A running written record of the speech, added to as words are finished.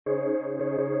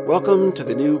Welcome to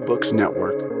the New Books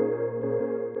Network.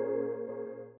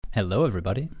 Hello,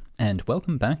 everybody, and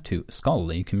welcome back to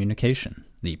Scholarly Communication,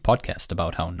 the podcast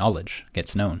about how knowledge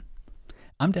gets known.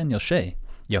 I'm Daniel Shea,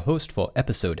 your host for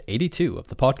episode 82 of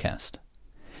the podcast.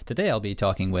 Today I'll be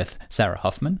talking with Sarah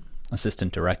Huffman,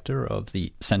 Assistant Director of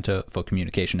the Center for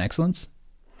Communication Excellence,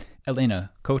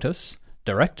 Elena Kotos,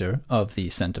 Director of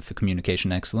the Center for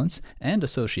Communication Excellence and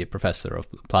Associate Professor of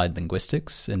Applied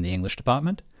Linguistics in the English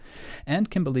Department, and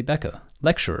Kimberly Becker,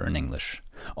 Lecturer in English,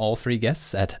 all three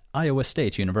guests at Iowa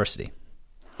State University.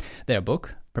 Their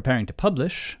book, Preparing to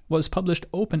Publish, was published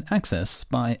open access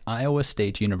by Iowa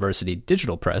State University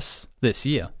Digital Press this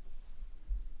year.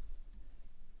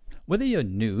 Whether you're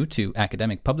new to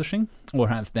academic publishing or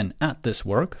have been at this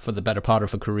work for the better part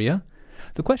of a career,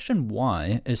 the question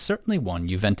why is certainly one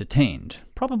you've entertained,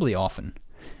 probably often.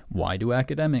 Why do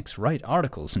academics write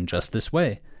articles in just this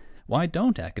way? Why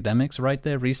don't academics write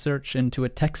their research into a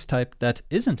text type that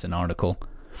isn't an article?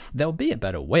 There'll be a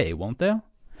better way, won't there?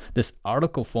 This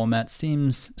article format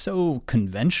seems so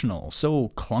conventional, so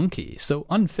clunky, so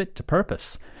unfit to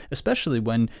purpose, especially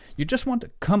when you just want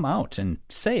to come out and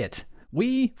say it.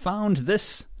 We found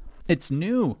this. It's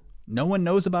new. No one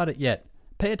knows about it yet.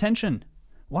 Pay attention.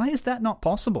 Why is that not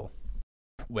possible?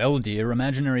 Well, dear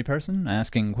imaginary person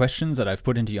asking questions that I've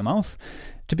put into your mouth,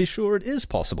 to be sure it is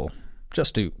possible.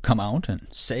 Just to come out and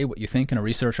say what you think in a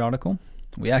research article.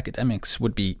 We academics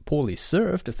would be poorly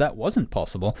served if that wasn't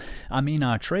possible. I mean,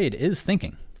 our trade is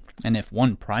thinking. And if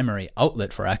one primary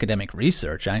outlet for academic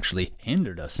research actually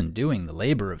hindered us in doing the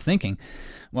labor of thinking,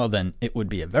 well then it would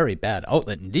be a very bad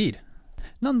outlet indeed.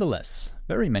 Nonetheless,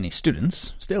 very many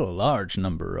students, still a large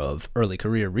number of early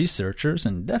career researchers,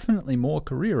 and definitely more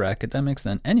career academics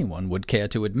than anyone would care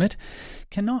to admit,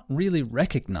 cannot really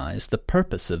recognize the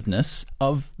purposiveness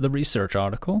of the research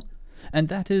article. And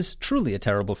that is truly a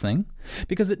terrible thing,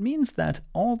 because it means that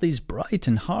all these bright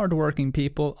and hard-working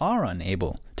people are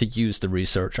unable to use the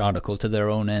research article to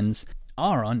their own ends,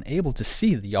 are unable to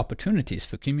see the opportunities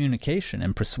for communication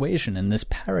and persuasion in this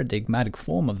paradigmatic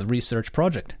form of the research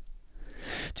project.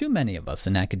 Too many of us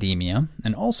in academia,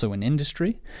 and also in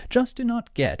industry, just do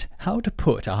not get how to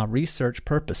put our research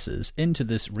purposes into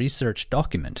this research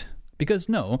document. Because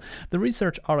no, the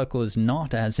research article is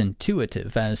not as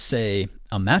intuitive as, say,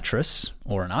 a mattress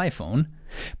or an iPhone,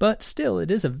 but still it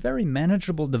is a very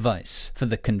manageable device for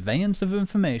the conveyance of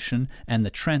information and the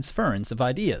transference of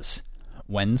ideas,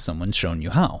 when someone's shown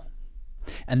you how.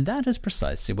 And that is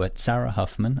precisely what Sarah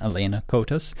Huffman, Elena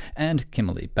Kotos, and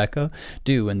Kimberly Becker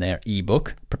do in their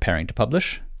e-book, Preparing to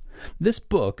Publish. This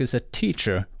book is a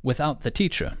teacher without the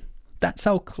teacher. That's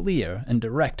how clear and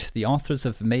direct the authors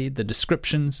have made the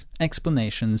descriptions,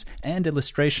 explanations, and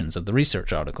illustrations of the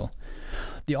research article.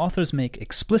 The authors make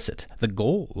explicit the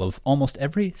goal of almost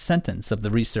every sentence of the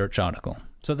research article,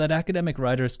 so that academic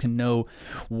writers can know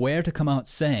where to come out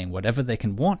saying whatever they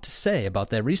can want to say about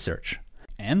their research.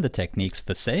 And the techniques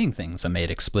for saying things are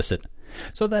made explicit,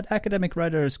 so that academic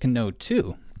writers can know,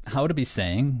 too, how to be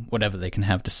saying whatever they can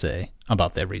have to say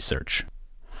about their research.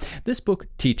 This book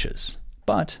teaches,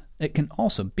 but it can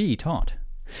also be taught,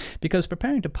 because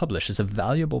Preparing to Publish is a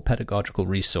valuable pedagogical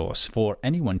resource for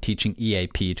anyone teaching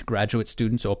EAP to graduate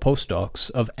students or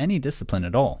postdocs of any discipline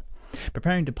at all.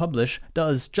 Preparing to Publish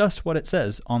does just what it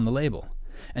says on the label.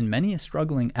 And many a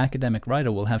struggling academic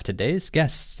writer will have today's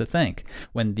guests to thank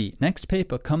when the next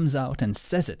paper comes out and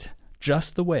says it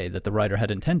just the way that the writer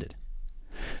had intended.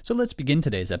 So let's begin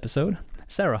today's episode.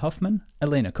 Sarah Huffman,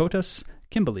 Elena Kotos,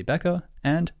 Kimberly Becker,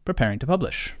 and Preparing to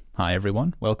Publish. Hi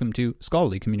everyone, welcome to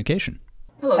Scholarly Communication.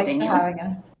 Hello, Thanks Daniel. for having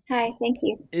us. Hi, thank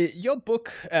you. Your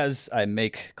book, as I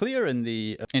make clear in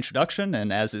the introduction,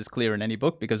 and as is clear in any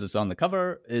book because it's on the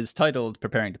cover, is titled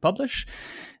Preparing to Publish.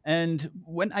 And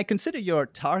when I consider your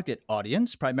target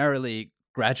audience, primarily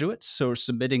graduates who are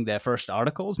submitting their first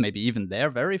articles, maybe even their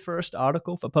very first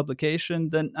article for publication,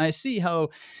 then I see how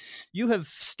you have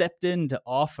stepped in to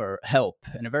offer help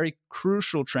in a very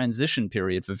crucial transition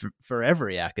period for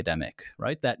every academic,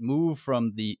 right? That move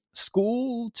from the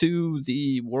school to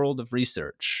the world of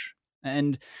research.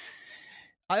 And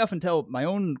I often tell my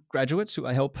own graduates who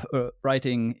I help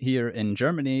writing here in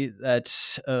Germany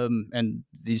that, and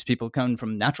these people come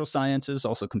from natural sciences,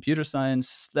 also computer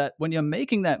science, that when you're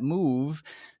making that move,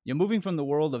 you're moving from the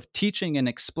world of teaching and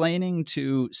explaining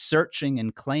to searching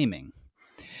and claiming.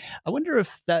 I wonder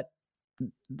if that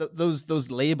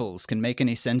those labels can make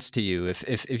any sense to you,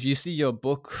 if you see your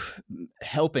book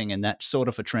helping in that sort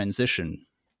of a transition.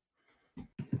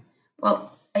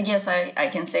 Well, I guess I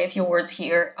can say a few words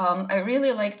here. I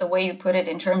really like the way you put it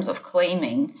in terms of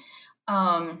claiming.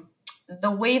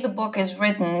 the way the book is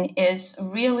written is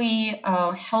really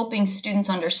helping students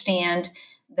understand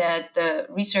that the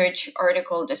research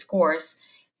article discourse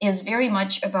is very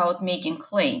much about making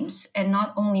claims, and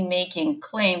not only making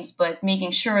claims, but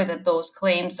making sure that those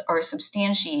claims are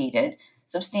substantiated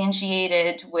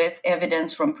with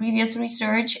evidence from previous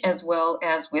research as well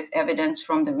as with evidence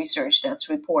from the research that's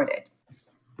reported.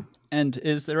 And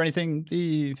is there anything,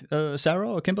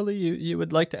 Sarah or Kimberly, you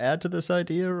would like to add to this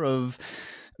idea of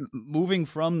moving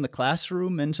from the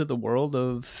classroom into the world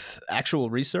of actual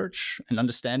research and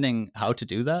understanding how to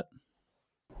do that?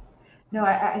 No,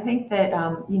 I think that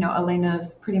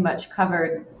Elena's pretty much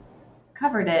covered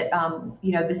it.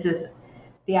 This is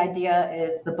the idea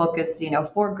is the book is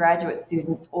for graduate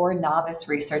students or novice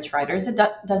research writers. It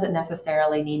doesn't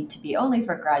necessarily need to be only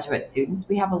for graduate students.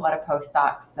 We have a lot of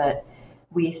postdocs that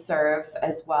we serve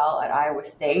as well at Iowa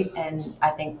State, and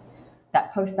I think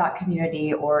that postdoc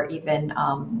community, or even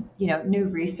new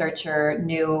researcher,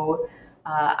 new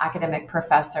academic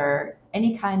professor,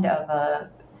 any kind of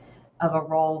a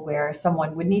role where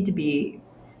someone would need to be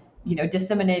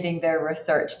disseminating their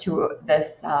research to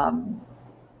this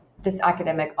this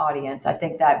academic audience. I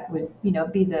think that would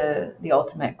be the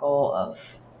ultimate goal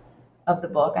of the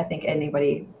book. I think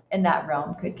anybody in that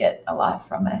realm could get a lot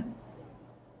from it.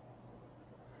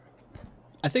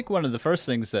 I think one of the first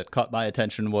things that caught my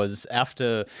attention was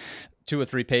after 2 or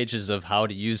 3 pages of how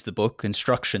to use the book,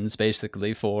 instructions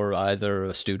basically for either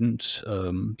a student,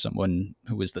 someone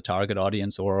who is the target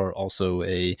audience, or also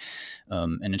an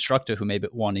instructor who may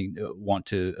want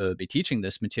to be teaching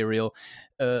this material.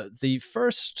 The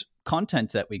first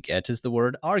content that we get is the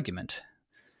word argument.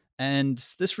 And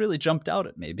this really jumped out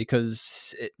at me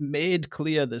because it made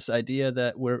clear this idea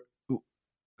that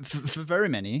for very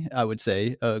many, I would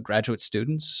say, graduate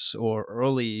students or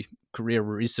early career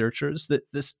researchers,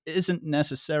 that this isn't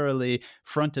necessarily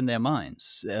front in their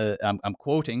minds. I'm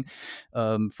quoting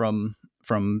from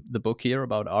the book here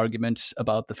about argument,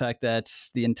 about the fact that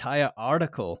the entire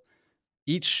article,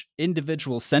 each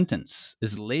individual sentence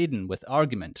is laden with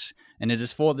argument. And it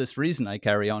is for this reason, I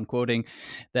carry on quoting,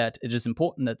 that it is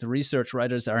important that the research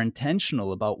writers are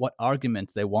intentional about what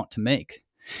argument they want to make.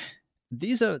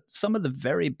 These are some of the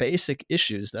very basic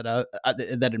issues that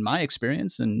in my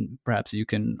experience, and perhaps you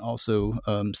can also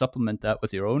supplement that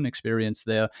with your own experience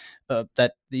there,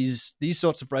 that these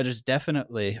sorts of writers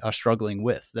definitely are struggling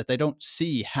with, that they don't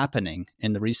see happening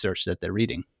in the research that they're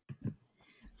reading.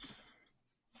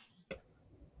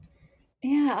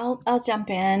 Yeah, I'll jump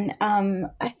in.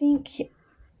 I think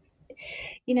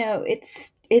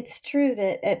it's true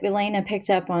that Elena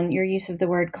picked up on your use of the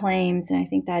word claims, and I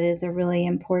think that is a really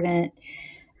important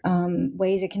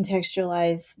way to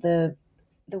contextualize the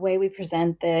way we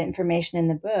present the information in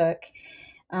the book.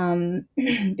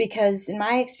 Because in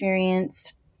my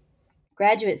experience,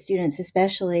 graduate students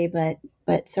especially,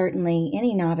 but certainly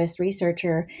any novice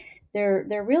researcher,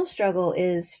 their real struggle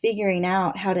is figuring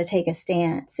out how to take a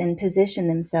stance and position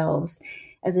themselves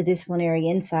as a disciplinary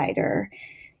insider.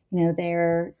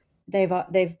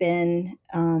 They've been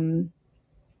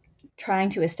trying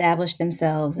to establish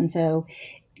themselves, and so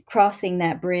crossing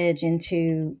that bridge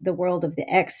into the world of the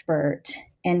expert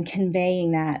and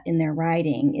conveying that in their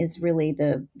writing is really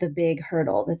the big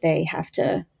hurdle that they have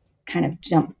to kind of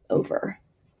jump over.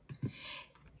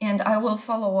 And I will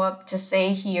follow up to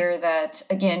say here that,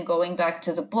 again, going back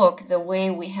to the book, the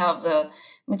way we have the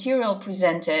material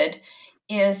presented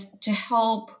is to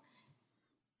help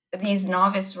these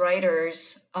novice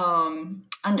writers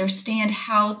understand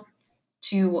how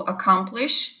to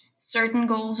accomplish certain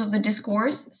goals of the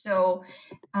discourse. So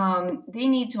they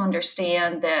need to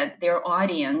understand that their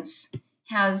audience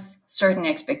has certain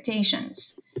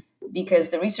expectations, because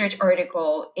the research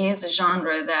article is a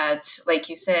genre that, like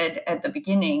you said at the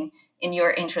beginning in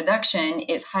your introduction,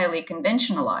 is highly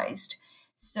conventionalized.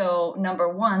 So number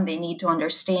one, they need to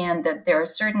understand that there are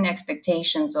certain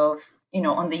expectations of,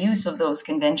 on the use of those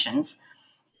conventions.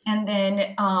 And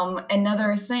then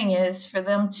another thing is for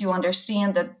them to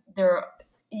understand that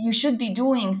you should be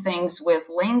doing things with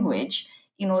language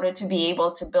in order to be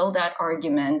able to build that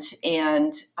argument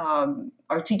and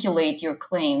articulate your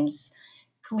claims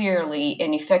clearly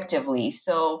and effectively.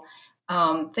 So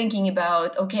thinking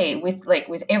about, okay,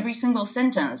 with every single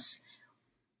sentence,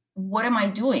 what am I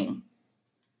doing?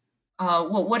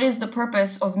 What is the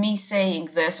purpose of me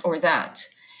saying this or that?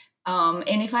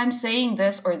 And if I'm saying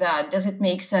this or that, does it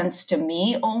make sense to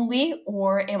me only,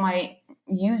 or am I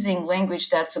using language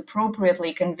that's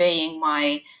appropriately conveying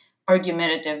my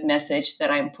argumentative message that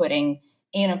I'm putting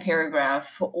in a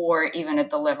paragraph or even at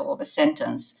the level of a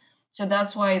sentence? So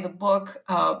that's why the book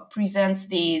presents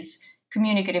these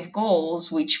communicative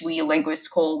goals, which we linguists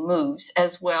call moves,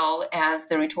 as well as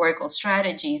the rhetorical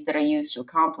strategies that are used to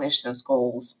accomplish those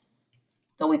goals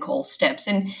that we call steps.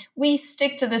 And we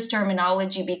stick to this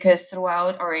terminology because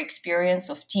throughout our experience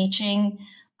of teaching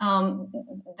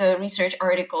the research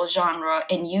article genre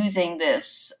and using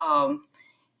this,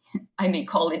 I may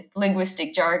call it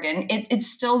linguistic jargon, it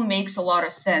still makes a lot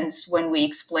of sense when we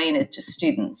explain it to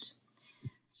students.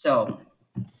 So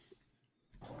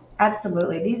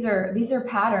absolutely, these are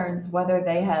patterns, whether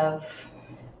they have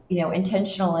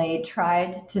intentionally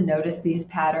tried to notice these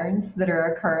patterns that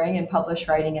are occurring in published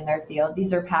writing in their field.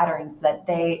 These are patterns that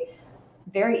they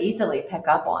very easily pick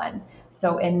up on.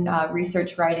 So in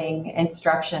research writing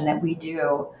instruction that we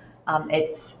do,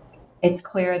 it's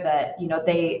clear that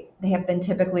they have been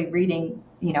typically reading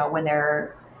when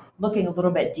they're looking a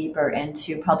little bit deeper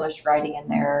into published writing in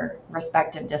their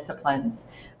respective disciplines.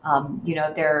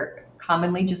 They're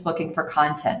commonly just looking for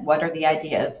content. What are the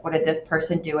ideas? What did this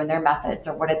person do in their methods,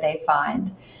 or what did they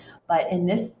find? But in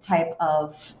this type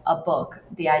of a book,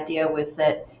 the idea was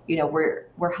that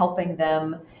we're helping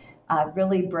them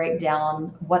really break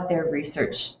down what their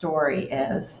research story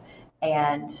is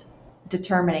and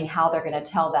determining how they're going to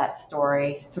tell that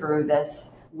story through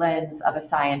this lens of a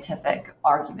scientific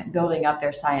argument, building up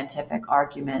their scientific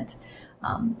argument.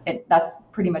 That's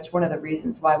pretty much one of the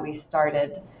reasons why we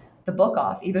started the book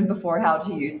off, even before how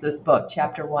to use this book.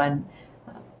 Chapter 1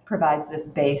 provides this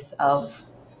base of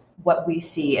what we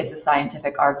see as a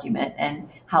scientific argument and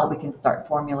how we can start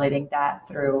formulating that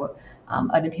through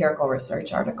an empirical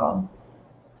research article.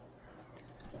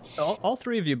 All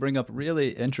three of you bring up really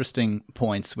interesting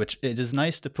points, which it is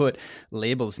nice to put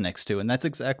labels next to. And that's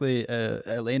exactly,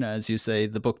 Elena, as you say,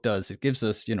 the book does. It gives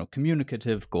us,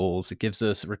 communicative goals. It gives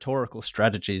us rhetorical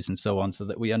strategies and so on so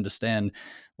that we understand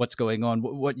what's going on.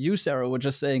 What you, Sarah, were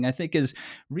just saying, I think is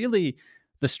really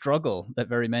the struggle that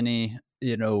very many,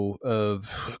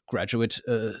 graduate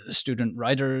student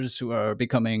writers who are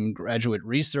becoming graduate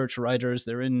research writers,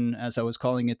 they're in, as I was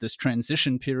calling it, this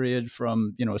transition period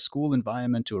from, a school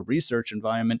environment to a research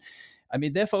environment. I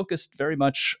mean, they're focused very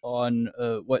much on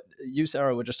what you,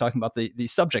 Sarah, were just talking about, the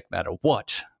subject matter.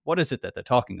 What is it that they're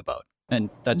talking about?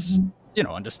 And that's,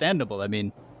 understandable. I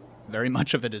mean, very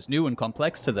much of it is new and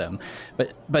complex to them.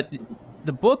 But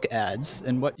the book adds,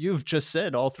 and what you've just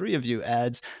said, all three of you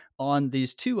adds on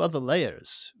these two other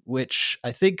layers, which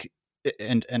I think,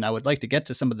 and I would like to get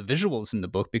to some of the visuals in the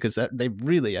book, because they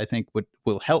really, I think,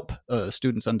 will help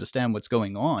students understand what's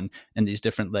going on in these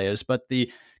different layers. But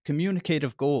the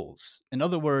communicative goals, in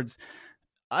other words,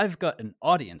 I've got an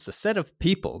audience, a set of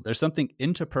people. There's something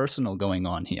interpersonal going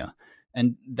on here.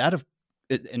 And that,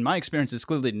 in my experience, is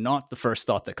clearly not the first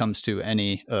thought that comes to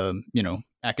any,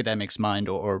 academic's mind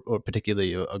or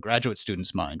particularly a graduate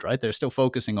student's mind, right? They're still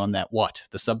focusing on that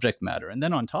the subject matter. And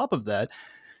then on top of that,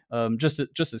 just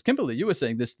as Kimberly, you were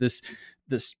saying, this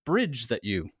bridge that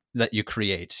you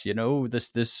create,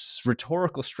 this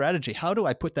rhetorical strategy. How do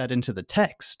I put that into the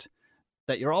text?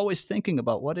 That you're always thinking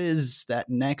about, what is that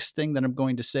next thing that I'm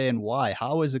going to say and why?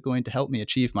 How is it going to help me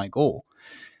achieve my goal?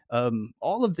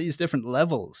 All of these different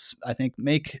levels, I think,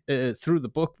 make through the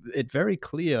book it very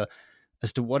clear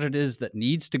as to what it is that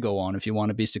needs to go on if you want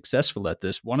to be successful at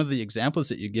this. One of the examples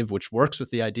that you give, which works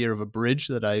with the idea of a bridge,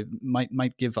 that I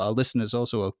might give our listeners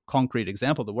also a concrete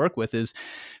example to work with, is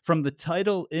from the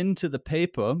title into the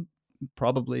paper,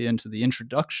 probably into the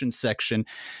introduction section,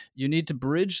 you need to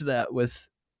bridge that with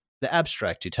the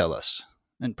abstract you tell us.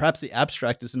 And perhaps the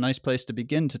abstract is a nice place to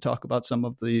begin to talk about some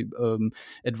of the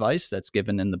advice that's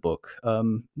given in the book.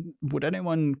 Would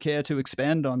anyone care to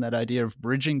expand on that idea of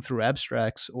bridging through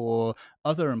abstracts or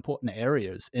other important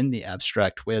areas in the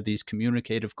abstract where these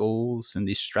communicative goals and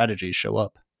these strategies show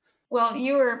up? Well,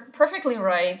 you're perfectly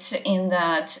right in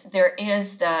that there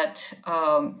is that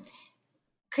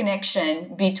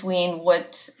connection between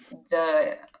what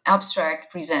the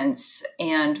abstract presents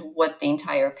and what the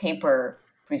entire paper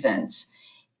presents.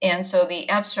 And so the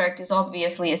abstract is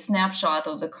obviously a snapshot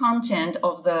of the content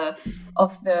of the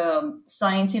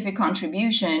scientific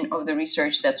contribution of the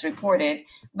research that's reported,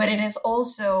 but it is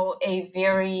also a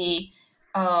very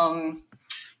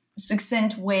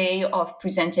succinct way of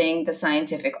presenting the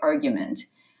scientific argument.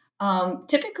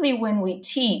 Typically, when we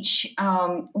teach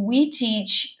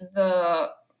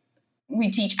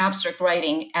abstract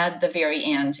writing at the very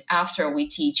end, after we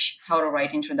teach how to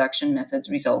write introduction, methods,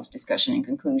 results, discussion, and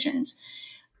conclusions.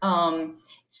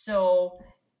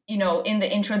 In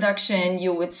the introduction,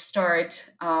 you would start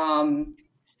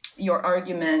your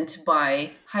argument by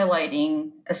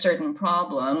highlighting a certain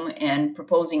problem and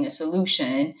proposing a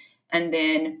solution. And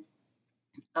then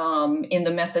in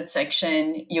the method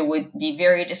section, you would be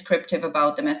very descriptive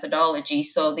about the methodology.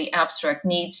 So the abstract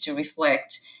needs to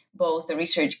reflect both the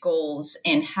research goals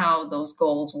and how those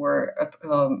goals were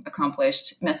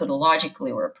accomplished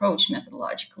methodologically or approached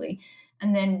methodologically.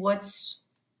 And then what's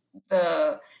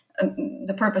the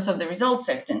purpose of the results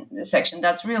section?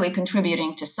 That's really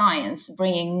contributing to science,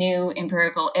 bringing new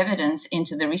empirical evidence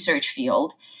into the research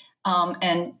field.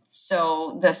 And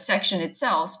so the section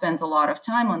itself spends a lot of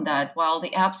time on that, while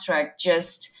the abstract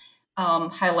just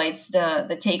highlights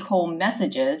the take-home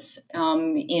messages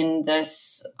in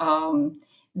this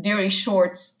very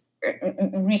short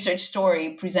research story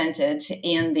presented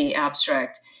in the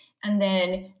abstract. And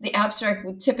then the abstract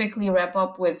would typically wrap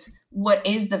up with what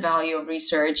is the value of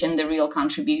research and the real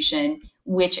contribution,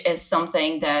 which is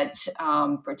something that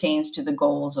pertains to the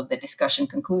goals of the discussion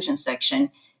conclusion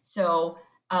section. So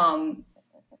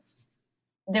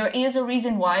there is a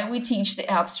reason why we teach the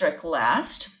abstract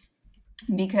last,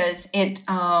 because we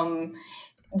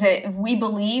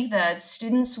believe that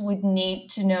students would need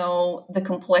to know the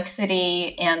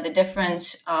complexity and the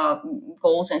different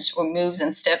goals or moves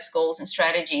and steps, goals and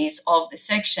strategies of the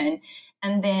section.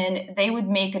 And then they would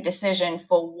make a decision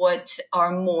for what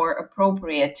are more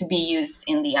appropriate to be used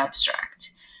in the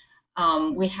abstract.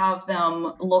 We have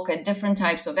them look at different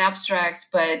types of abstracts,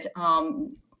 but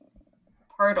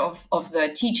part of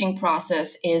the teaching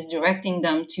process is directing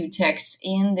them to texts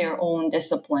in their own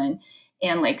discipline.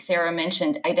 And like Sarah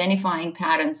mentioned, identifying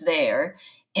patterns there.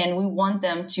 And we want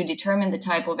them to determine the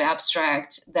type of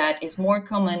abstract that is more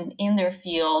common in their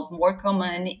field, more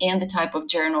common in the type of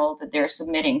journal that they're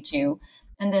submitting to,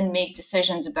 and then make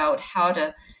decisions about how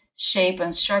to shape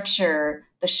and structure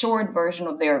the short version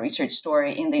of their research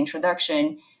story in the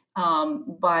introduction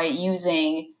by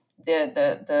using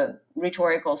the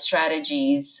rhetorical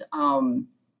strategies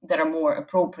that are more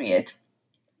appropriate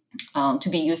to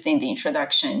be used in the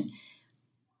introduction.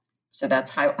 So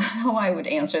that's how I would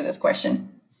answer this question.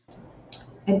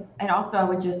 And also, I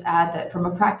would just add that from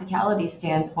a practicality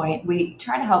standpoint, we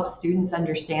try to help students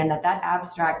understand that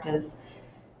abstract is,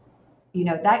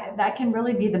 that can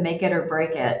really be the make it or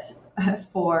break it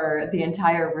for the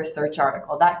entire research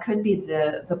article. That could be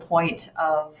the point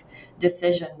of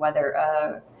decision whether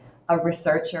a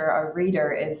researcher, a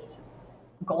reader is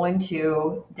going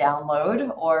to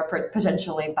download or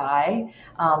potentially buy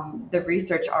the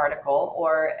research article,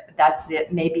 or that's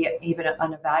maybe even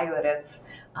an evaluative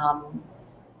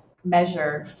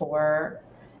measure for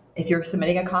if you're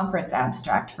submitting a conference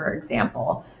abstract, for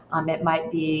example. It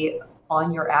might be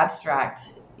on your abstract,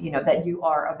 that you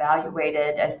are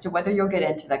evaluated as to whether you'll get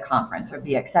into the conference or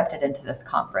be accepted into this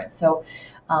conference. So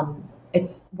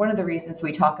it's one of the reasons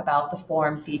we talk about the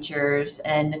form features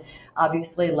and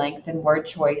obviously length and word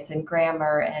choice and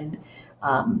grammar and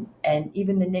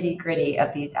even the nitty gritty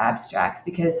of these abstracts,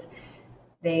 because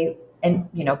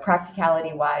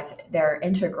practicality wise, they're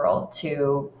integral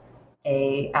to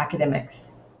an academic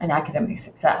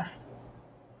success.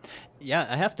 Yeah,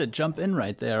 I have to jump in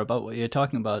right there about what you're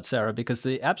talking about, Sarah, because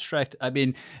the abstract,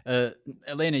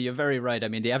 Elena, you're very right. I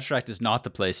mean, the abstract is not the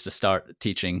place to start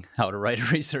teaching how to write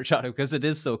a research article because it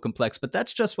is so complex, but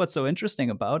that's just what's so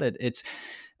interesting about it. It's,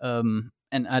 and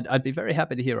I'd be very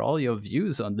happy to hear all your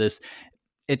views on this.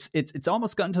 It's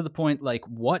almost gotten to the point, like,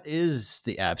 what is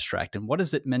the abstract and what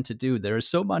is it meant to do? There is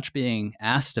so much being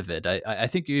asked of it. I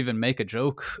think you even make a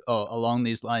joke along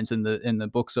these lines in the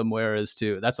book somewhere as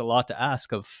to that's a lot to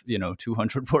ask of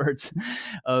 200 words.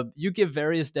 You give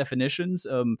various definitions.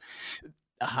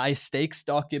 A high stakes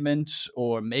document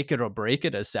or make it or break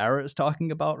it, as Sarah is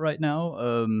talking about right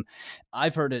now.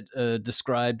 I've heard it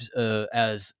described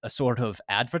as a sort of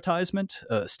advertisement.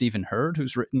 Stephen Hurd,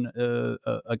 who's written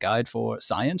a guide for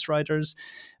science writers,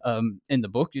 in the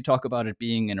book, you talk about it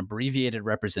being an abbreviated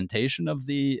representation of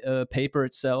the paper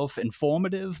itself.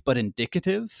 Informative but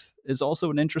indicative is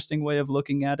also an interesting way of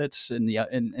looking at it in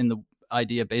the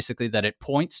idea basically that it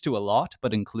points to a lot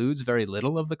but includes very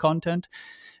little of the content.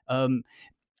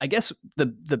 I guess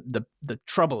the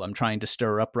trouble I'm trying to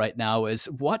stir up right now is,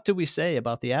 what do we say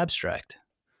about the abstract?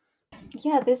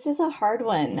 Yeah, this is a hard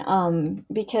one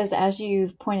because, as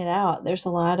you've pointed out, there's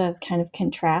a lot of kind of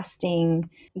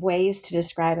contrasting ways to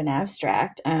describe an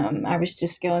abstract. I was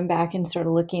just going back and sort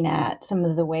of looking at some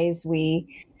of the ways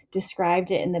we described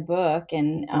it in the book,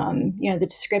 and the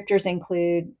descriptors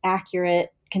include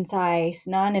accurate, concise,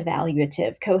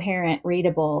 non-evaluative, coherent,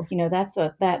 readable. That's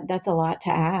a lot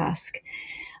to ask.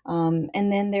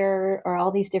 And then there are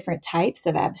all these different types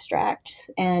of abstracts,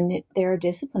 and there are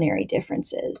disciplinary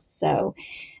differences. So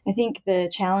I think the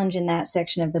challenge in that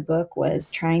section of the book was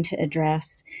trying to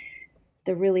address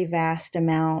the really vast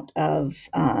amount of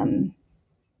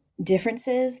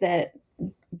differences that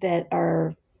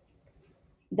are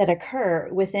that occur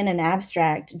within an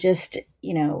abstract, just,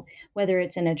 whether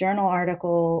it's in a journal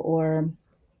article or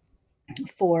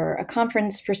for a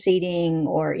conference proceeding,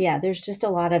 or there's just a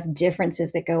lot of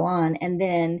differences that go on. And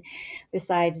then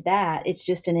besides that, it's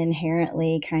just an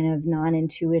inherently kind of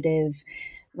non-intuitive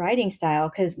writing style,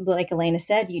 because like Elena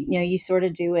said, you sort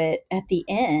of do it at the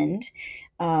end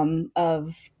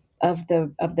of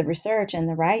the research and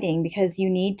the writing, because you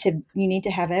need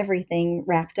to have everything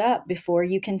wrapped up before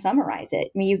you can summarize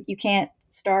it. I mean, you can't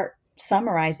start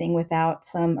summarizing without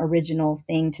some original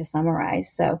thing to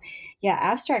summarize. So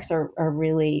abstracts are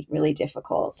really, really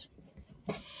difficult.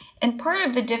 And part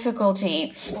of the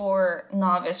difficulty for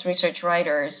novice research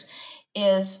writers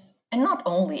is, and not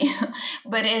only,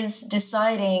 but is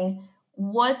deciding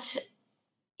what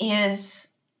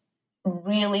is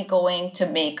really going to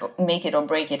make it or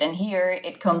break it. And here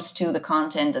it comes to the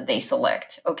content that they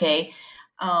select. Okay.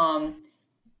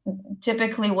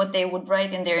 Typically what they would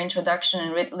write in their introduction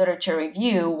and literature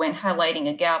review when highlighting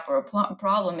a gap or a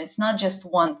problem, it's not just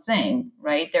one thing,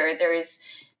 right? There is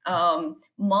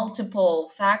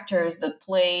multiple factors that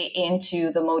play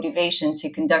into the motivation to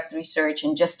conduct research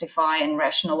and justify and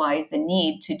rationalize the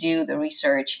need to do the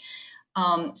research.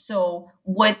 So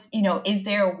what, is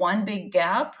there one big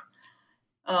gap?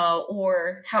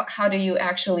 Or how do you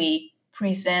actually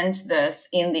present this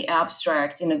in the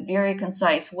abstract in a very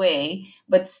concise way,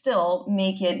 but still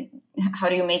how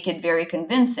do you make it very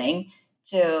convincing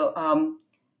to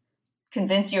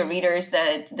convince your readers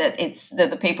that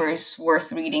the paper is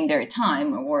worth reading their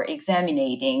time or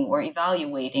examining or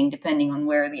evaluating, depending on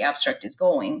where the abstract is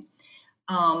going.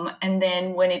 And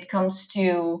then when it comes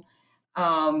to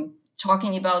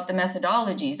talking about the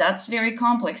methodologies, that's very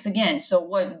complex again. So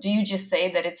what do you just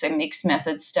say that it's a mixed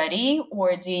method study,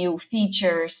 or do you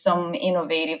feature some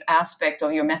innovative aspect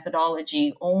of your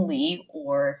methodology only?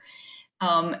 Or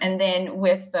and then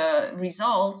with the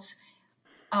results,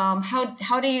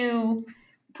 how do you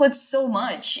put so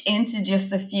much into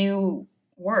just a few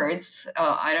words?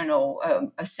 I don't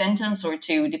know, a sentence or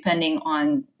two, depending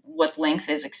on what length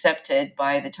is accepted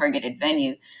by the targeted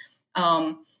venue.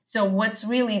 So what's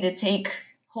really the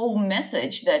take-home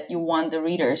message that you want the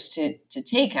readers to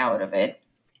take out of it?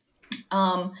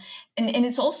 And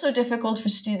it's also difficult for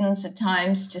students at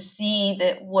times to see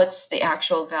that what's the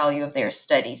actual value of their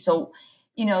study. So,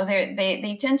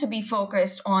 they tend to be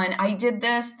focused on, I did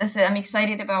this, I'm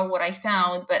excited about what I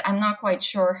found, but I'm not quite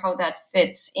sure how that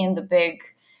fits in the big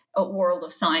world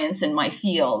of science in my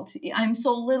field. I'm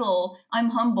so little, I'm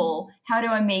humble. How do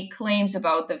I make claims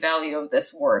about the value of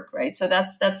this work, right? So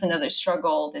that's another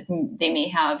struggle that they may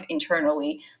have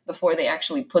internally before they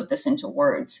actually put this into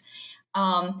words.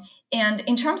 And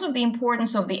in terms of the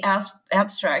importance of the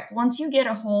abstract, once you get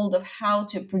a hold of how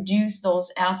to produce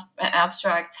those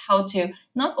abstracts, how to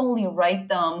not only write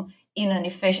them in an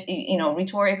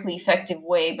rhetorically effective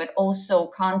way, but also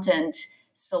content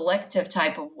selective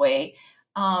type of way,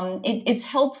 it's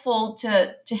helpful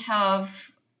to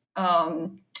have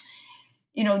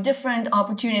different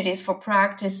opportunities for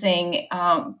practicing,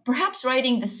 perhaps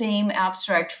writing the same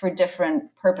abstract for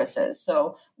different purposes.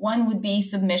 So one would be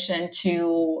submission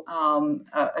to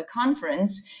a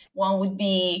conference. One would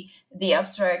be the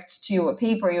abstract to a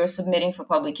paper you're submitting for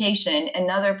publication.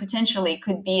 Another potentially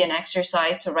could be an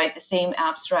exercise to write the same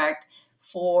abstract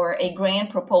for a grant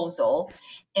proposal.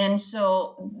 And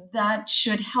so that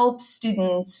should help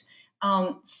students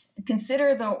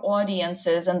consider their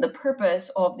audiences and the purpose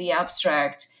of the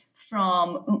abstract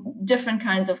from different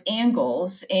kinds of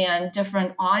angles and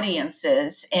different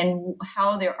audiences, and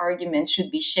how their argument should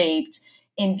be shaped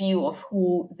in view of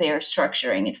who they're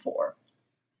structuring it for.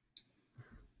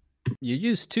 You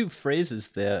used two phrases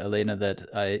there, Elena, that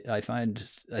I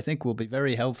think will be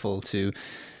very helpful to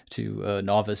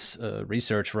novice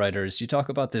research writers. You talk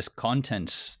about this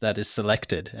content that is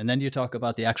selected, and then you talk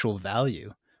about the actual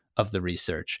value of the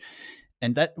research.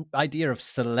 And that idea of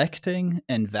selecting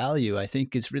and value, I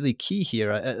think, is really key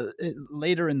here.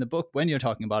 Later in the book, when you're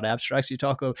talking about abstracts, you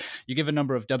give a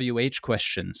number of WH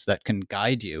questions that can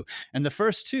guide you. And the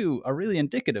first two are really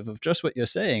indicative of just what you're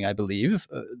saying, I believe.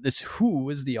 This who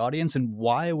is the audience and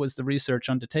why was the research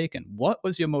undertaken? What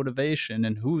was your motivation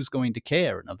and who's going to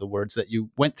care? In other words, that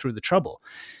you went through the trouble.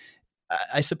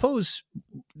 I suppose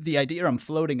the idea I'm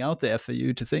floating out there for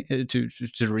you to think to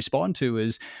respond to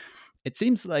is, it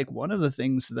seems like one of the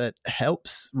things that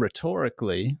helps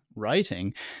rhetorically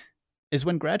writing is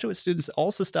when graduate students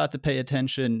also start to pay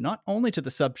attention not only to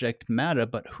the subject matter,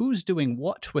 but who's doing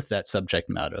what with that subject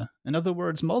matter. In other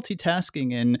words,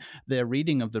 multitasking in their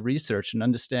reading of the research and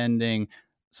understanding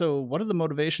So what are the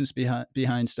motivations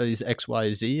behind studies X,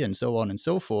 Y, Z, and so on and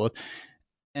so forth?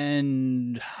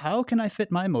 And how can I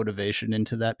fit my motivation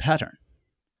into that pattern?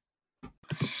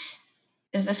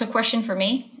 Is this a question for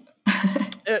me?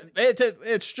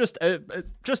 It's just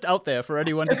out there for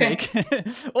anyone to take,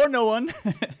 or no one.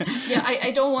 Yeah,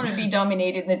 I don't want to be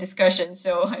dominated in the discussion,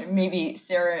 so maybe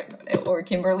Sarah or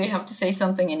Kimberly have to say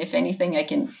something, and if anything, I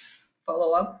can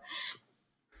follow up.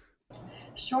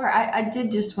 Sure. I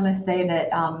did just want to say that,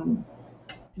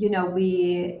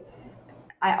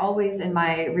 I always in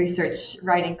my research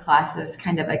writing classes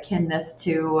kind of akin this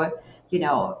to, we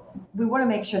want to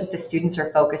make sure that the students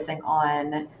are focusing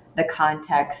on the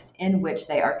context in which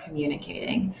they are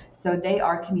communicating. So they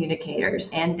are communicators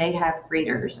and they have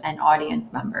readers and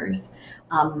audience members.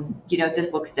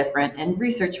 This looks different in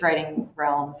research writing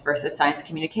realms versus science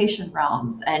communication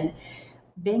realms. And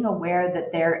being aware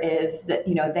that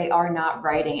they are not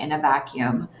writing in a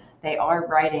vacuum. They are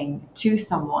writing to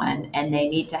someone and they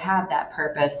need to have that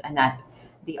purpose and that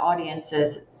the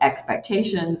audience's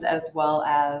expectations as well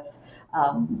as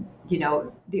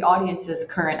the audience's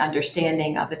current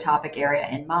understanding of the topic area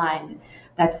in mind.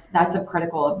 That's of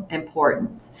critical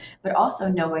importance. But also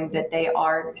knowing that they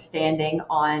are standing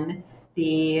on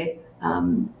the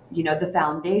the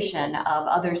foundation of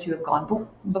others who have gone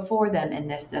before them in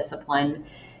this discipline,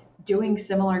 doing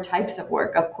similar types of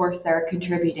work. Of course, they're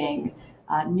contributing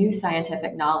new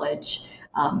scientific knowledge.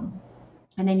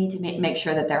 And they need to make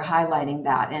sure that they're highlighting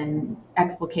that and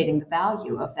explicating the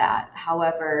value of that.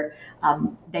 However,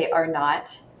 they are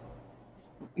not,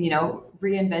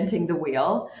 reinventing the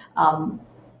wheel.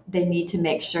 They need to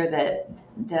make sure that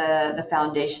the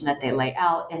foundation that they lay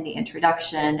out in the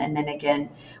introduction, and then again,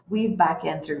 weave back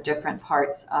in through different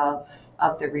parts of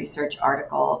the research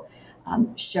article,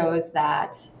 shows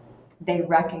that they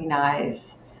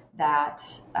recognize that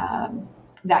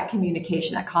that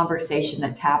communication, that conversation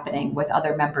that's happening with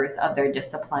other members of their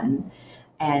discipline,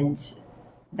 and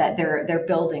that they're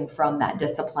building from that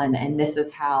discipline, and this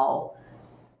is how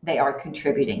they are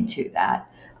contributing to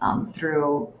that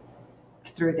through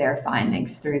their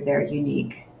findings, through their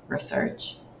unique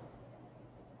research.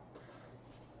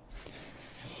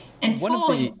 And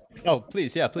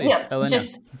please, yeah, Elena.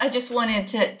 I just wanted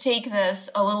to take this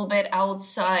a little bit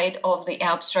outside of the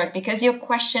abstract, because your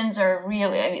questions are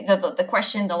really,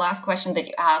 the last question that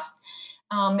you asked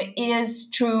is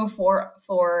true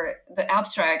for the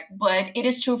abstract, but it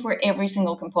is true for every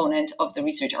single component of the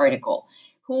research article.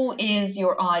 Who is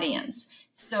your audience?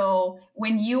 So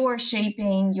when you are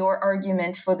shaping your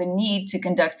argument for the need to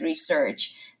conduct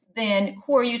research, then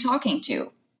who are you talking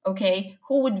to? Okay,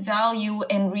 who would value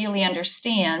and really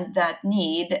understand that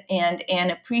need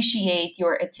and appreciate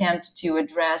your attempt to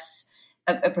address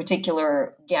a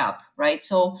particular gap, right?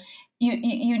 So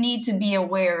you need to be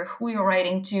aware who you're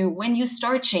writing to when you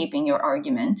start shaping your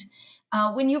argument.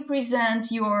 When you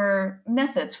present your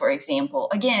methods, for example,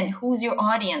 again, who's your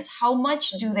audience? How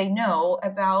much do they know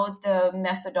about the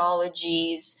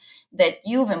methodologies that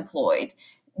you've employed?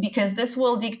 Because this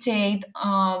will dictate,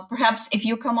 perhaps if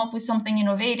you come up with something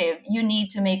innovative, you need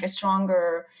to make a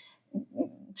stronger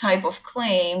type of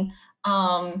claim,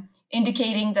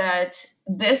 indicating that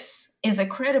this is a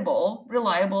credible,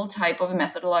 reliable type of a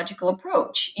methodological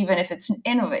approach, even if it's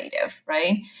innovative,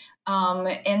 right?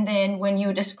 And then when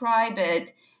you describe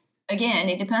it, again,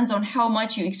 it depends on how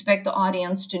much you expect the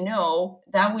audience to know.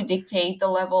 That would dictate the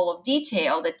level of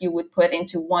detail that you would put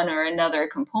into one or another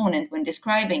component when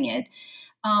describing it.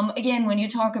 Again, when you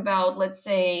talk about, let's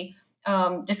say,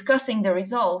 discussing the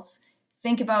results,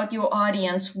 think about your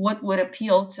audience, what would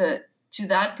appeal to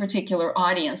that particular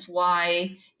audience,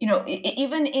 why,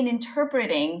 even in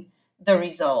interpreting the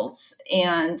results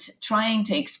and trying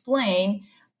to explain,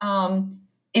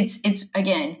 it's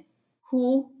again,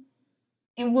 who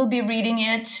it will be reading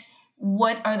it,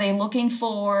 what are they looking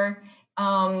for,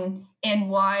 and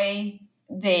why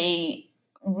they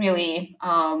really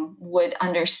would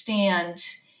understand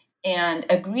and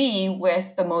agree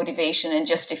with the motivation and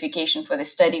justification for the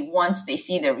study once they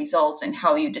see the results and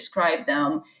how you describe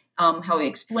them, how you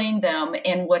explain them,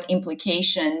 and what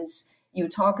implications you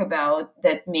talk about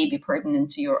that may be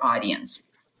pertinent to your audience.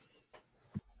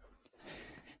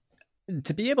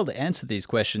 To be able to answer these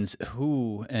questions,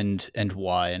 who and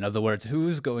why, in other words,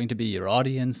 who's going to be your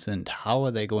audience and how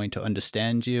are they going to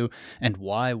understand you, and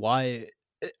why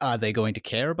are they going to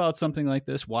care about something like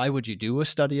this? Why would you do a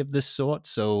study of this sort?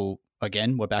 So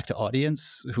again, we're back to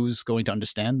audience. Who's going to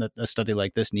understand that a study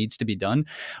like this needs to be done?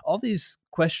 All these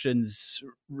questions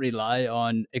rely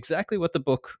on exactly what the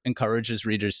book encourages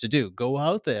readers to do. Go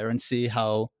out there and see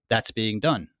how that's being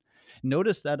done.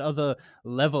 notice that other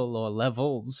level or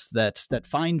levels, that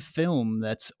fine film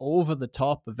that's over the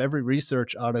top of every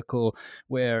research article,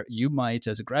 where you might,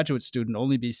 as a graduate student,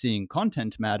 only be seeing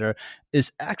content matter,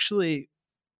 is actually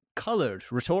colored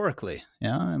rhetorically.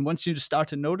 Yeah. And once you start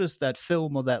to notice that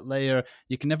film or that layer,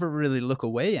 you can never really look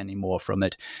away anymore from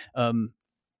it.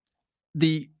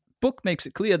 The book makes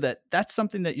it clear that that's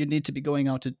something that you need to be going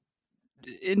out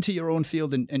into your own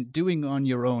field and doing on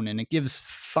your own. And it gives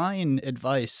fine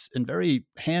advice and very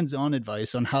hands-on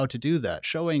advice on how to do that,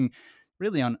 showing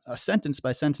really on a sentence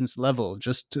by sentence level,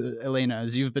 just Elena,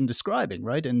 as you've been describing,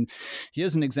 right? And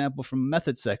here's an example from a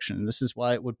method section. This is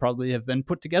why it would probably have been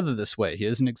put together this way.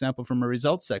 Here's an example from a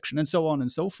results section, and so on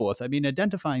and so forth. I mean,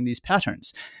 identifying these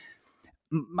patterns.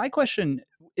 My question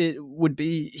would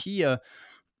be here,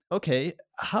 okay,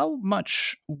 how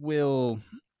much will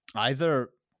either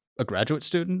a graduate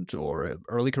student or an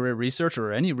early career researcher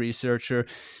or any researcher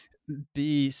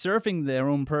be serving their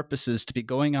own purposes to be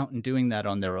going out and doing that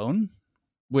on their own,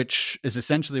 which is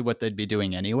essentially what they'd be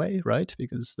doing anyway, right?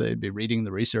 Because they'd be reading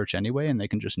the research anyway, and they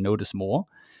can just notice more.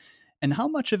 And how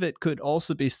much of it could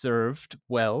also be served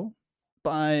well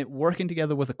by working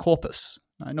together with a corpus?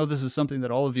 I know this is something that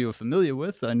all of you are familiar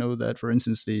with. I know that, for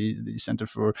instance, the Center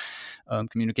for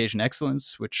Communication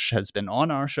Excellence, which has been on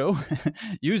our show,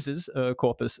 uses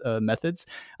corpus methods.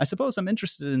 I suppose I'm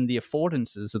interested in the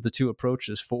affordances of the two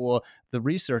approaches for the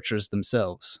researchers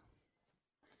themselves.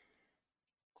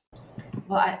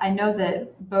 Well, I know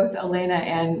that both Elena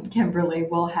and Kimberly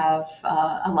will have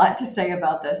a lot to say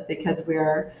about this, because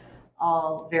we're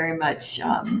all very much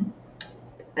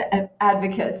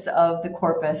advocates of the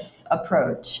corpus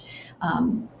approach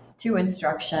to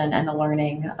instruction and the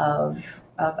learning of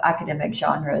academic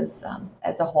genres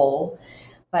as a whole.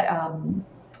 But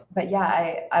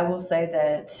yeah, I will say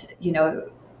that,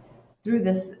 through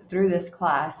this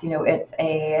class,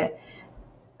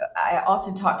 I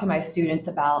often talk to my students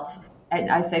about,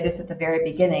 and I say this at the very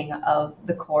beginning of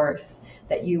the course,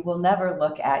 that you will never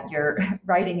look at your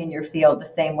writing in your field the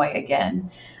same way again.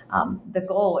 The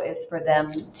goal is for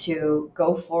them to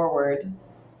go forward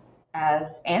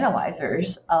as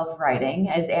analyzers of writing,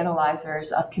 as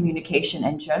analyzers of communication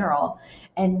in general,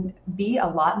 and be a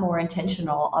lot more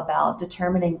intentional about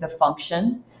determining the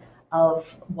function of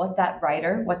what that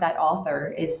writer, what that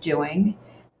author is doing,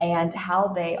 and how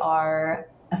they are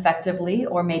effectively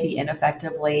or maybe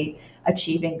ineffectively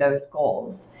achieving those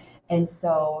goals. And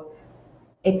so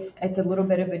it's a little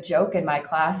bit of a joke in my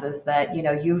classes that,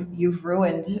 you've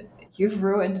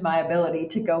ruined my ability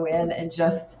to go in and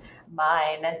just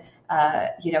mine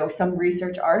some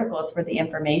research articles for the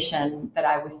information that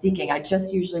I was seeking. I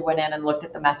just usually went in and looked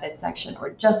at the methods section, or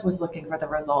just was looking for the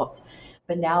results.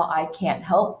 But now I can't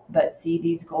help but see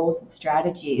these goals and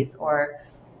strategies, or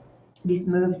these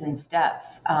moves and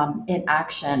steps in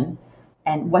action,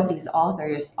 and what these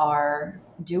authors are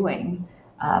doing,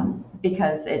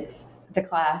 because it's the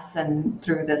class, and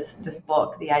through this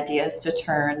book, the idea is to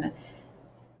turn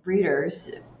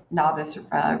readers, novice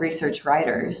research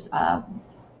writers,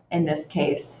 in this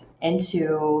case,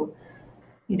 into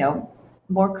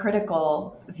more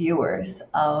critical viewers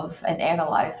of and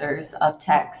analyzers of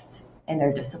text in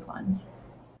their disciplines.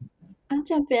 I'll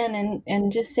jump in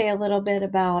and just say a little bit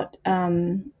about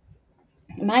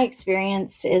my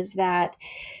experience is that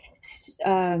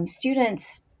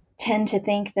students tend to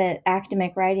think that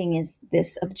academic writing is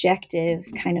this objective,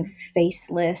 kind of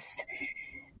faceless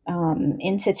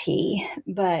entity,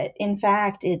 but in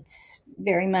fact, it's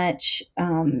very much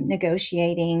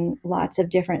negotiating lots of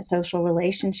different social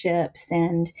relationships,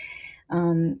 and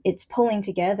it's pulling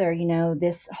together,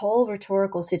 this whole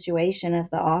rhetorical situation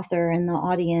of the author and the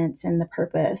audience and the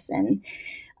purpose. And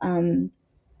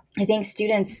I think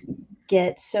students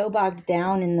get so bogged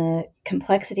down in the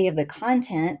complexity of the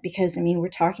content, because, we're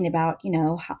talking about,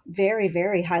 very,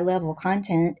 very high level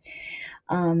content,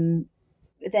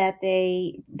 that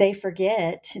they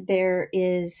forget there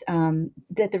is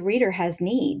that the reader has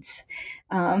needs,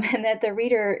 and that the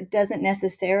reader doesn't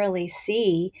necessarily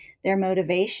see their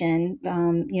motivation.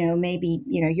 Maybe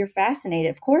you're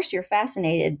fascinated. Of course, you're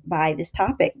fascinated by this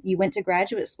topic. You went to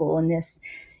graduate school in this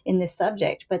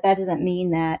subject, but that doesn't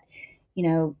mean that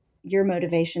your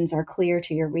motivations are clear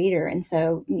to your reader. And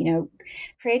so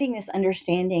creating this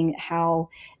understanding how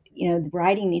the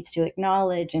writing needs to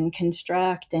acknowledge and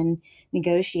construct and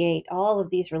negotiate all of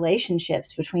these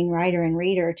relationships between writer and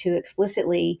reader to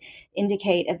explicitly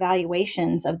indicate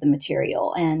evaluations of the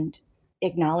material and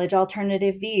acknowledge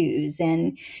alternative views,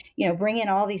 and bring in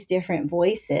all these different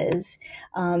voices,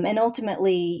 and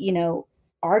ultimately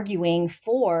arguing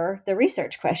for the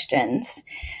research questions.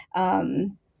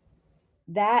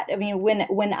 that, I mean,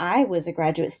 when I was a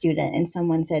graduate student and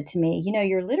someone said to me,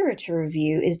 your literature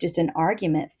review is just an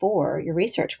argument for your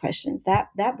research questions, that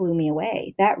blew me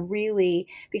away. That really,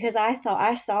 because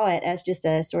I saw it as just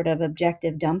a sort of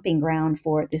objective dumping ground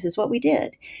for, this is what we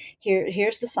did.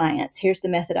 Here's the science, here's the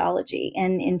methodology.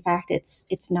 And in fact,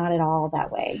 it's not at all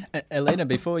that way. Elena,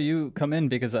 before you come in,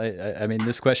 because I mean,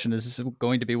 this question is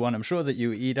going to be one I'm sure that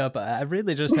you eat up. I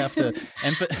really just have to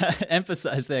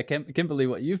emphasize there, Kimberly,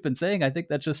 what you've been saying. I think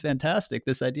that's just fantastic.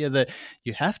 This idea that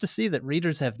you have to see that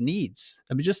readers have needs.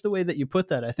 I mean, just the way that you put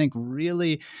that, I think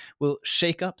really will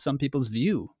shake up some people's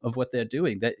view of what they're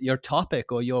doing, that your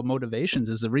topic or your motivations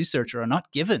as a researcher are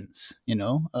not givens,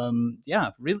 Yeah,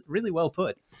 really, really well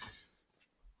put.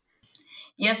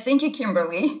 Yes, thank you,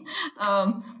 Kimberly.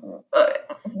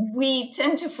 We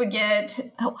tend to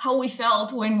forget how we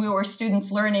felt when we were students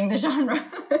learning the genre.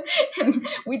 And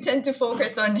we tend to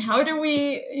focus on how do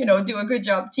we, do a good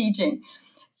job teaching.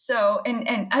 So,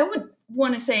 and I would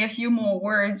want to say a few more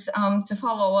words to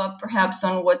follow up perhaps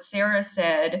on what Sarah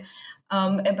said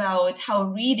about how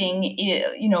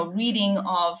reading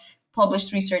of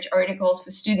published research articles for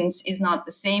students is not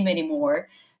the same anymore.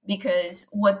 Because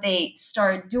what they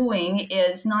start doing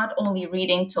is not only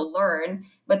reading to learn,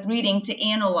 but reading to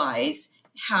analyze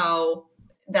how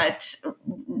that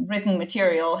written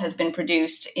material has been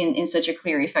produced in such a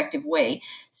clear, effective way.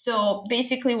 So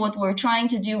basically what we're trying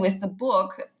to do with the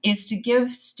book is to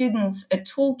give students a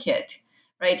toolkit,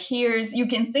 right? You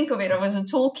can think of it as a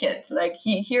toolkit, like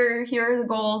here are the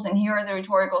goals and here are the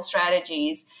rhetorical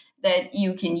strategies that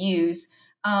you can use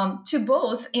to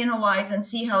both analyze and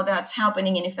see how that's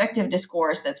happening in effective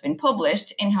discourse that's been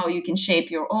published and how you can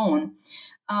shape your own.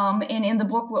 And in the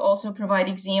book, we also provide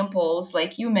examples,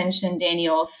 like you mentioned,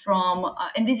 Daniel,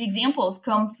 and these examples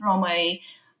come from a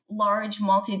large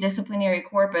multidisciplinary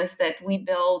corpus that we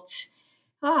built,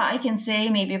 I can say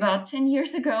maybe about 10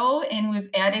 years ago, and we've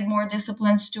added more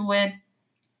disciplines to it.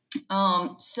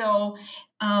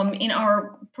 In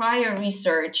our prior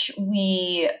research,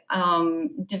 we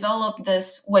developed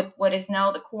this, what is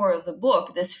now the core of the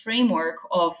book, this framework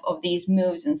of these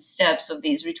moves and steps, of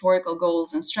these rhetorical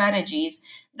goals and strategies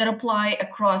that apply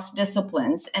across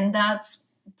disciplines. And that's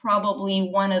probably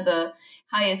one of the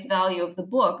highest value of the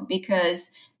book,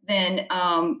 because then,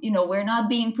 we're not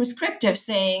being prescriptive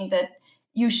saying that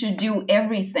you should do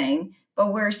everything,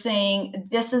 but we're saying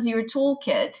this is your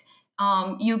toolkit.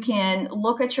 You can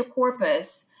look at your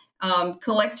corpus,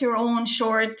 collect your own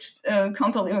short,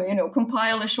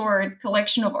 compile a short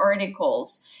collection of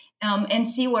articles, and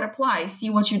see what applies, see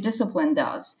what your discipline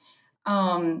does.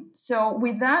 So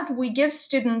with that, we give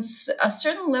students a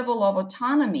certain level of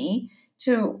autonomy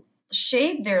to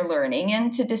shape their learning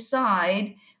and to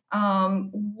decide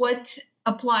what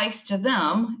applies to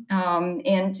them.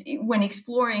 And when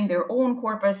exploring their own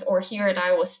corpus, or here at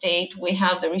Iowa State, we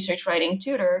have the research writing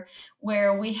tutor,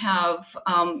 where we have,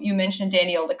 you mentioned,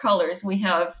 Daniel, the colors. We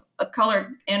have a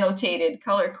color annotated,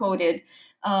 color coded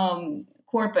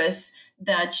corpus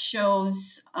that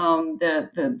shows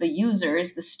the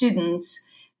users, the students,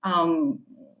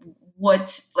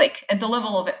 what, like at the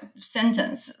level of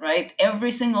sentence, right? Every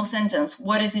single sentence,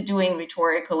 what is it doing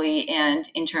rhetorically and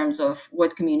in terms of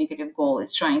what communicative goal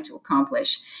it's trying to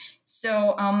accomplish.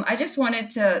 So I just wanted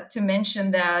to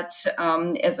mention that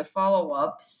as a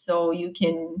follow-up, so you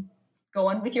can go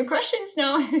on with your questions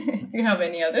now, if you have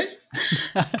any others.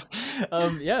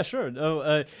 Yeah, sure.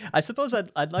 No, I suppose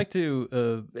I'd like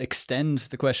to extend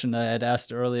the question I had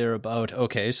asked earlier about,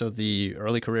 okay, so the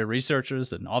early career researchers,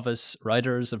 the novice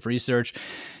writers of research,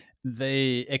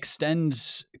 they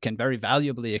can very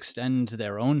valuably extend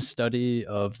their own study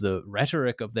of the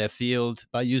rhetoric of their field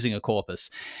by using a corpus.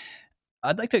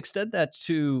 I'd like to extend that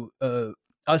to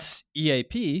us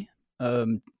EAP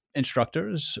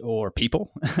instructors or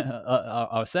people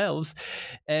ourselves,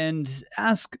 and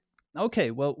ask,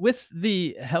 okay, well, with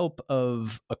the help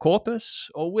of a corpus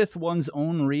or with one's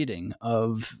own reading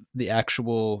of the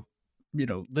actual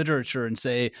literature in,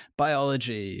 say,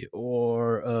 biology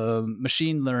or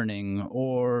machine learning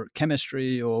or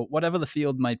chemistry or whatever the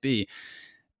field might be,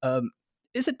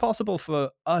 is it possible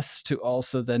for us to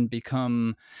also then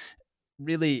become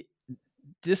really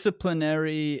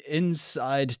disciplinary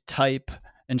inside type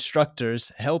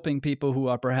instructors, helping people who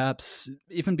are perhaps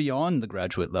even beyond the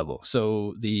graduate level,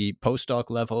 so the postdoc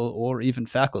level or even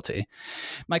faculty?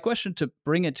 My question, to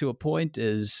bring it to a point,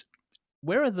 is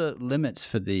where are the limits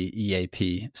for the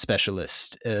EAP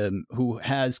specialist who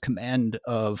has command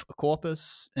of a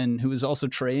corpus and who is also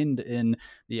trained in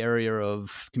the area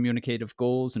of communicative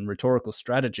goals and rhetorical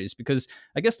strategies? Because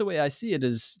I guess the way I see it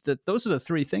is that those are the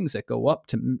three things that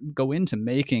go into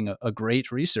making a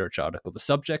great research article: the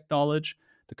subject knowledge,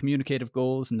 the communicative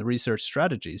goals, and the research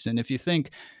strategies. And if you think,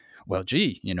 well,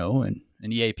 gee,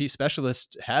 an EAP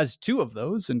specialist has two of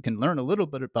those and can learn a little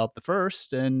bit about the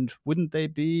first, and wouldn't they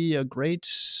be a great,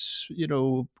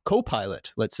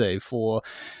 co-pilot, let's say, for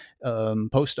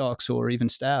postdocs or even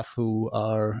staff who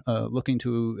are looking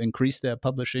to increase their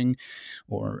publishing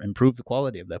or improve the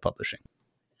quality of their publishing?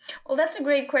 Well, that's a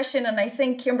great question, and I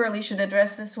think Kimberly should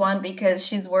address this one because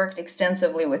she's worked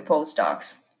extensively with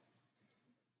postdocs.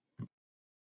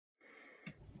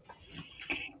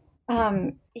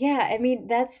 Yeah, I mean,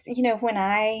 that's, when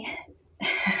I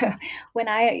when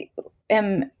I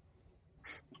am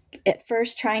at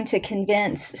first trying to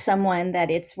convince someone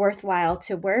that it's worthwhile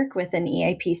to work with an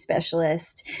EAP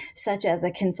specialist, such as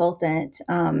a consultant,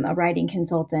 a writing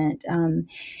consultant,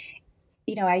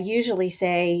 I usually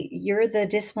say, you're the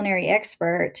disciplinary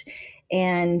expert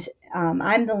and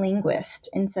I'm the linguist.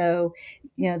 And so,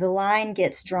 the line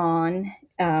gets drawn,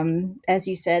 as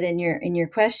you said in your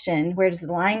question, where does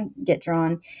the line get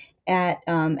drawn at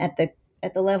the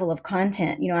level of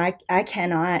content? I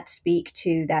cannot speak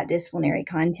to that disciplinary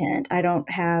content. I don't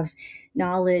have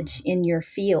knowledge in your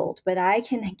field, but I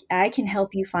can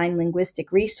help you find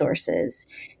linguistic resources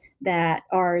that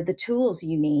are the tools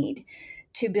you need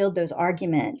to build those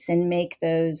arguments and make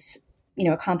those,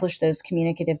 accomplish those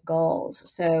communicative goals.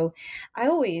 So I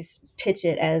always pitch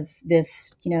it as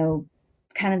this,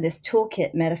 kind of this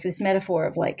toolkit this metaphor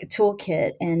of like a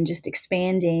toolkit and just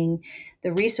expanding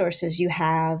the resources you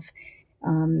have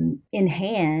in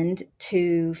hand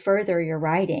to further your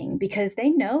writing, because they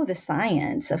know the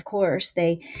science. Of course,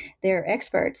 they're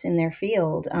experts in their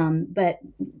field, but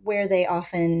where they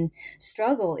often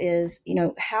struggle is,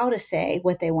 how to say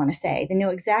what they want to say. They know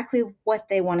exactly what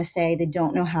they want to say. They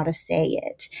don't know how to say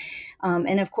it.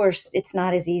 And of course, it's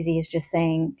not as easy as just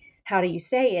saying, how do you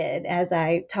say it? As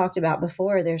I talked about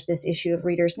before, there's this issue of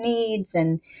readers' needs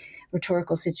and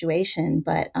rhetorical situation.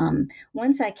 But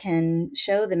once I can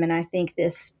show them, and I think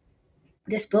this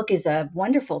book is a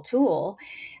wonderful tool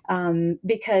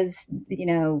because,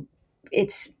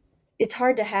 it's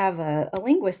hard to have a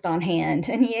linguist on hand,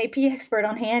 an EAP expert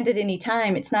on hand at any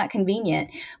time. It's not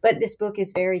convenient, but this book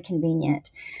is very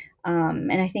convenient.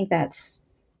 And I think that's,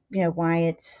 why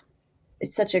it's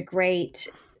such a great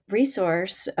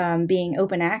resource, being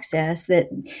open access, that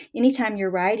anytime you're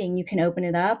writing, you can open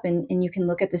it up and you can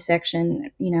look at the section,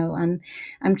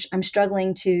 I'm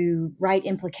struggling to write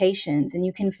implications, and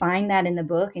you can find that in the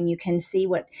book, and you can see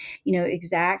what,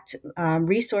 exact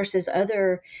resources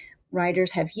other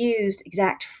writers have used,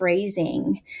 exact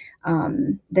phrasing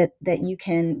that you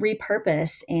can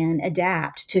repurpose and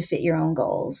adapt to fit your own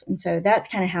goals. And so that's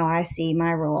kind of how I see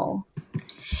my role.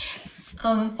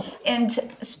 And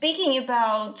speaking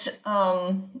about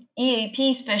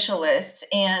EAP specialists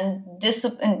and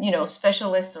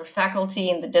specialists or faculty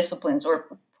in the disciplines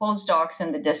or postdocs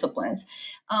in the disciplines,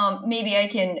 maybe I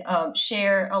can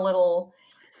share a little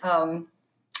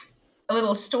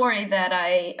story that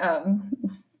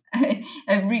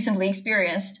I've recently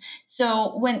experienced.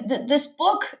 So when this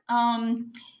book,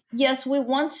 yes, we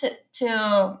want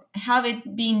to have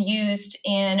it being used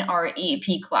in our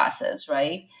EAP classes,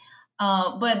 right?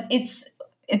 But it's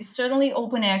certainly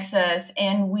open access,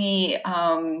 and we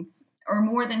are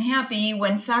more than happy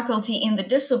when faculty in the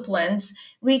disciplines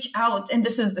reach out. And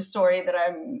this is the story that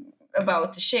I'm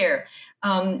about to share.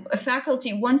 One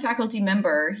faculty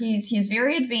member, he's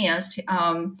very advanced.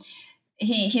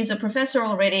 He's a professor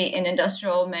already in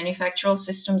industrial manufacturing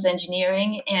systems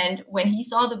engineering. And when he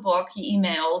saw the book, he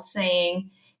emailed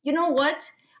saying, "You know what?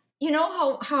 You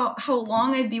know how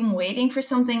long I've been waiting for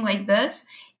something like this?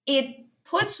 It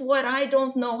puts what I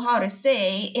don't know how to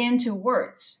say into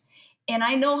words. And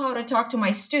I know how to talk to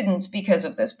my students because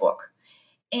of this book."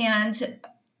 And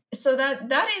so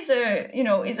that is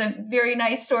a very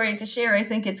nice story to share. I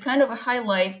think it's kind of a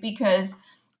highlight because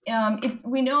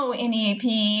we know in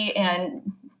EAP,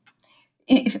 and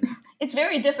it's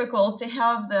very difficult to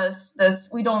have this.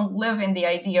 We don't live in the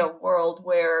ideal world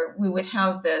where we would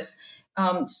have this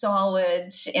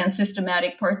solid and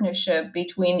systematic partnership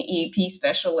between EAP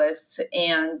specialists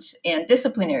and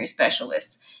disciplinary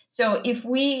specialists. So if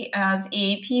we as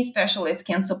EAP specialists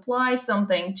can supply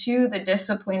something to the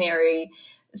disciplinary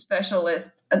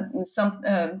specialist,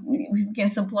 we can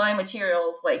supply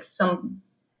materials like some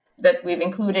that we've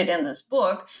included in this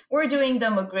book, we're doing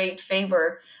them a great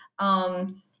favor.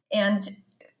 And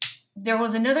there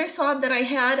was another thought that I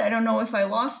had. I don't know if I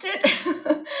lost it.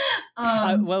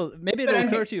 Well, maybe it'll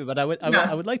occur to you, but I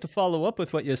would like to follow up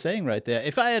with what you're saying right there.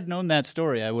 If I had known that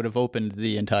story, I would have opened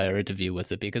the entire interview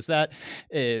with it, because that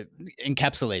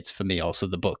encapsulates for me also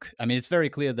the book. I mean, it's very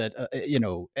clear that,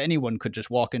 anyone could just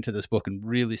walk into this book and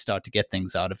really start to get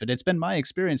things out of it. It's been my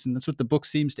experience, and that's what the book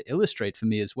seems to illustrate for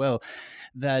me as well,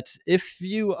 that if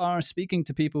you are speaking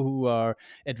to people who are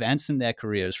advancing their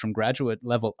careers from graduate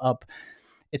level up,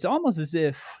 it's almost as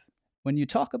if when you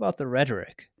talk about the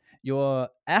rhetoric, you're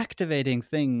activating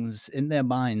things in their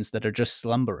minds that are just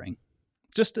slumbering.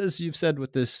 Just as you've said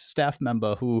with this staff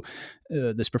member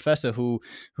this professor who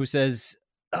says,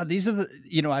 these are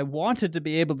I wanted to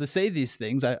be able to say these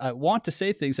things. I want to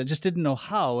say things. I just didn't know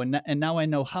how. And now I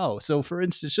know how. So for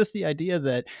instance, just the idea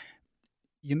that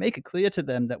you make it clear to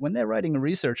them that when they're writing a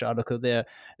research article, they're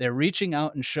reaching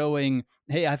out and showing,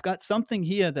 hey, I've got something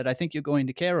here that I think you're going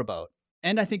to care about.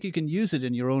 And I think you can use it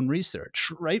in your own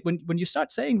research, right? When you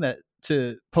start saying that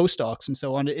to postdocs and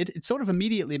so on, it sort of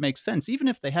immediately makes sense, even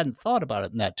if they hadn't thought about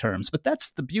it in that terms. But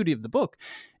that's the beauty of the book.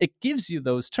 It gives you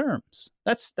those terms.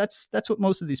 That's what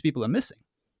most of these people are missing.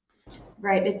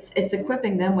 Right. It's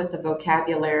equipping them with the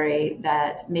vocabulary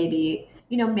that maybe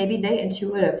they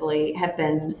intuitively have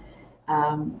been,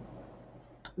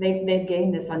 they've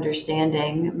gained this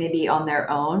understanding maybe on their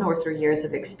own or through years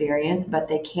of experience, but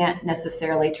they can't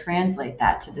necessarily translate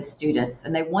that to the students.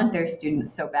 And they want their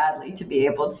students so badly to be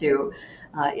able to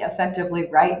effectively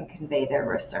write and convey their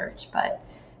research. But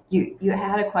you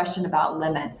had a question about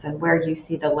limits and where you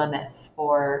see the limits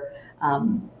for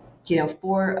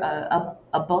for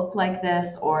a book like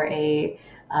this, or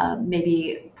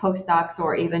maybe postdocs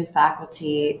or even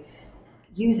faculty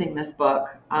using this book.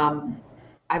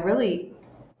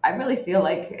 I really feel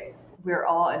like we're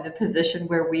all in the position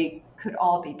where we could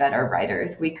all be better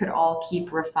writers. We could all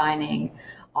keep refining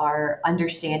our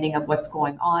understanding of what's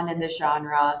going on in the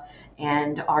genre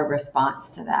and our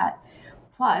response to that.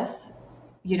 Plus,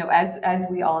 as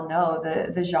we all know,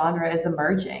 the genre is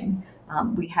emerging.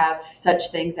 We have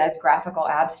such things as graphical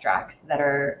abstracts that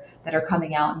are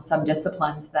coming out in some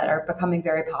disciplines that are becoming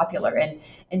very popular,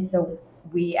 and so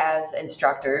we as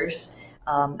instructors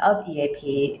of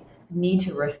EAP need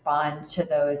to respond to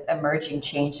those emerging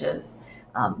changes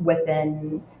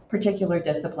within particular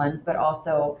disciplines, but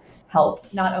also help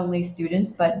not only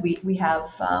students, but we have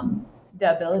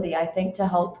the ability, I think, to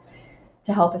help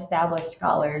established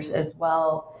scholars as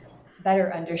well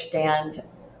better understand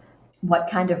what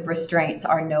kind of restraints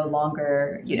are no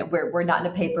longer, we're not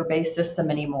in a paper-based system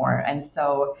anymore. And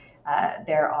so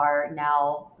there are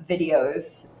now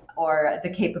videos, or the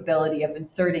capability of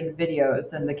inserting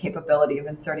videos and the capability of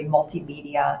inserting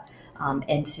multimedia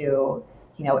into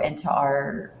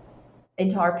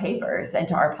our papers,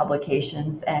 into our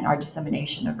publications, and our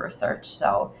dissemination of research.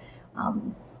 So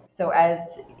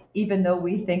as even though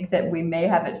we think that we may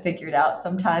have it figured out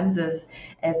sometimes as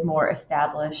more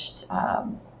established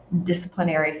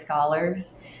disciplinary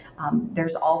scholars,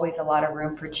 there's always a lot of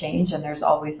room for change, and there's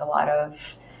always a lot of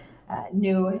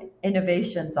new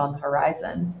innovations on the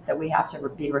horizon that we have to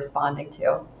be responding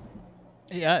to.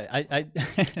 Yeah,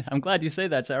 I'm glad you say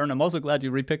that, Sarah, and I'm also glad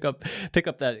you pick up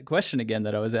that question again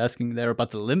that I was asking there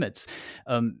about the limits,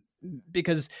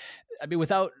 because I mean,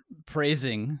 without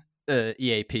praising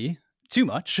EAP too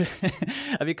much,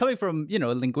 I mean, coming from a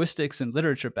linguistics and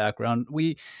literature background,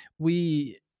 we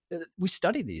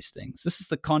study these things. This is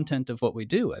the content of what we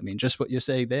do. I mean, just what you're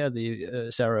saying there,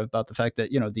 Sarah, about the fact that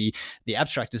the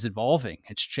abstract is evolving,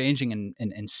 it's changing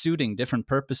and suiting different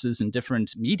purposes and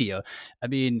different media. I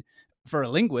mean, for a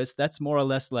linguist, that's more or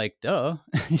less like, duh.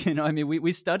 I mean,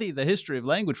 we study the history of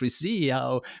language. We see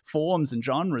how forms and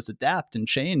genres adapt and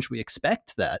change. We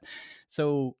expect that.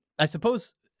 So I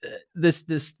suppose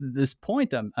this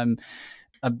point I'm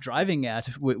driving at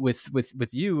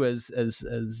with you as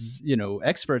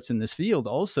experts in this field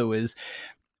also is,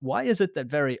 why is it that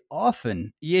very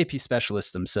often EAP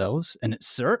specialists themselves, and it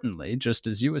certainly, just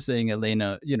as you were saying,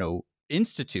 Elena,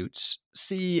 institutes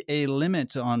see a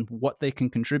limit on what they can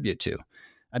contribute to?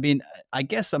 I mean, I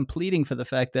guess I'm pleading for the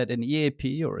fact that in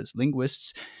EAP, or as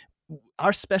linguists,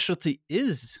 our specialty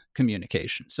is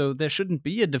communication. So there shouldn't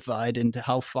be a divide into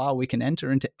how far we can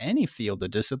enter into any field or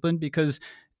discipline, because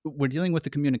we're dealing with the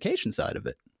communication side of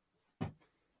it.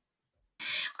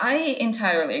 I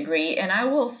entirely agree. And I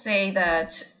will say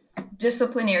that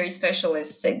disciplinary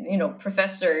specialists,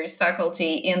 professors,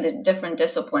 faculty in the different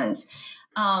disciplines,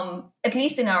 at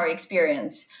least in our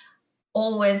experience,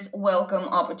 always welcome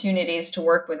opportunities to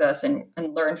work with us and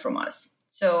learn from us.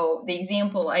 So the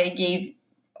example I gave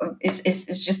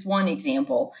is just one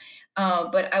example.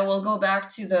 But I will go back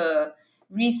to the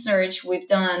research we've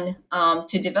done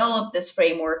to develop this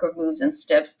framework of moves and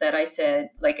steps that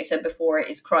like I said before,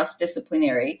 is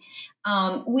cross-disciplinary.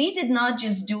 We did not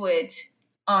just do it,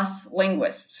 us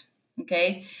linguists,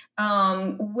 okay?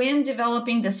 When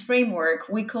developing this framework,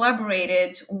 we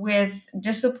collaborated with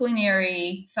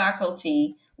disciplinary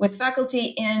faculty, with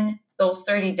faculty in those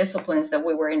 30 disciplines that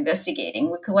we were investigating.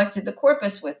 We collected the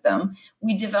corpus with them.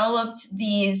 We developed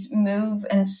these move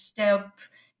and step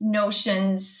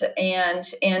notions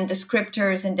and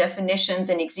descriptors and definitions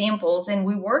and examples, and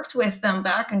we worked with them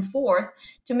back and forth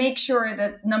to make sure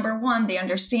that, number one, they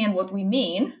understand what we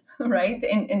mean, right?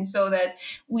 And so that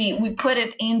we put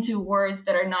it into words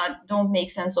that don't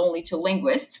make sense only to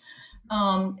linguists,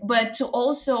 but to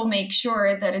also make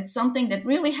sure that it's something that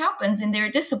really happens in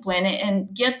their discipline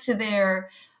and get to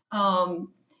their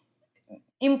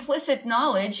implicit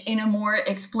knowledge in a more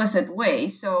explicit way.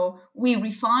 So we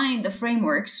refine the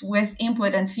frameworks with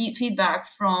input and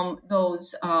feedback from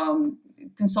those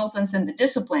consultants in the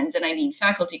disciplines, and I mean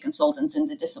faculty consultants in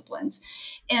the disciplines.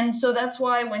 And so that's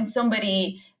why when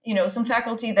somebody, some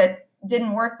faculty that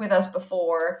didn't work with us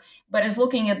before, but is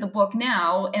looking at the book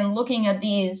now and looking at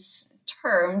these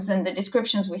terms and the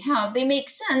descriptions we have, they make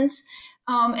sense.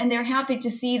 And they're happy to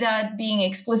see that being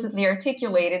explicitly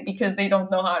articulated because they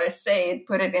don't know how to say it,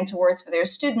 put it into words for their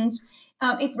students.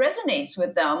 It resonates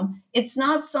with them. It's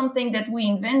not something that we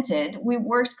invented. We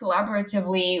worked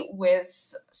collaboratively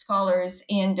with scholars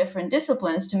in different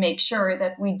disciplines to make sure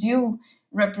that we do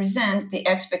represent the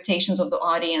expectations of the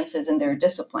audiences in their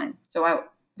discipline. So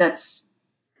that's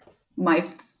my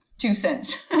 2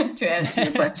 cents to add to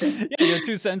your question. Yeah, your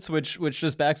 2 cents, which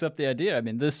just backs up the idea. I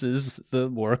mean, this is the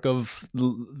work of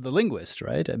the linguist,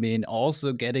 right? I mean,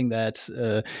 also getting that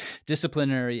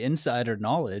disciplinary insider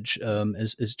knowledge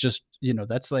is just,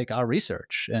 that's like our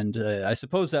research. And I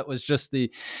suppose that was just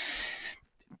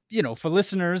for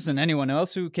listeners and anyone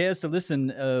else who cares to listen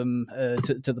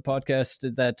to the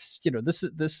podcast, that this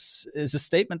is a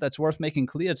statement that's worth making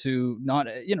clear to not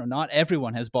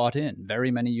everyone has bought in. Very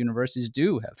many universities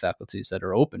do have faculties that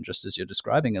are open, just as you're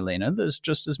describing, Elena. There's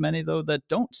just as many though that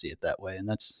don't see it that way, and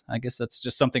I guess that's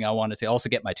just something I wanted to also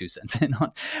get my 2 cents in on.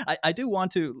 I do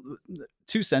want to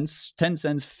 2 cents, 10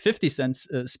 cents, 50 cents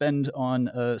spend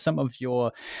on some of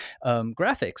your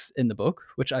graphics in the book,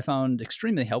 which I found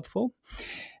extremely helpful.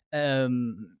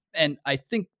 And I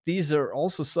think these are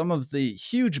also some of the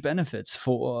huge benefits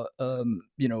for,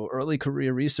 early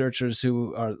career researchers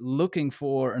who are looking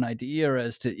for an idea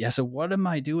as to, so what am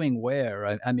I doing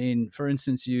where? I mean, for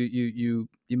instance, you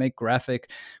make graphic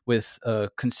with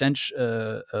concentric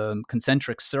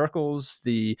circles,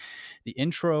 the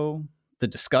intro, the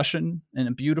discussion in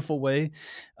a beautiful way.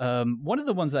 One of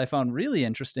the ones I found really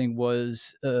interesting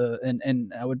was,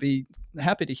 and I would be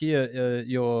happy to hear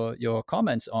your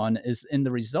comments on, is in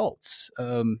the results.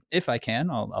 If I can,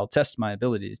 I'll test my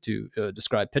ability to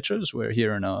describe pictures. We're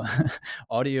here in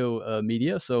audio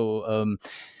media, so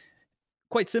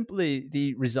quite simply,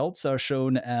 the results are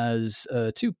shown as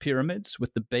 2 pyramids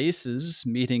with the bases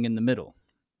meeting in the middle.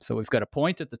 So we've got a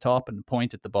point at the top and a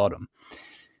point at the bottom.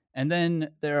 And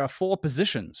then there are 4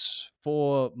 positions,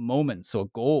 4 moments or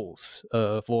goals,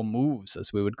 4 moves,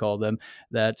 as we would call them,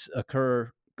 that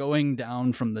occur going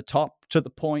down from the top to the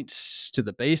points, to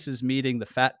the bases meeting the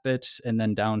fat bit, and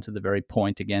then down to the very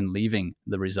point again, leaving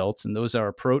the results. And those are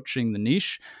approaching the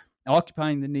niche,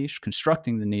 occupying the niche,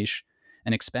 constructing the niche,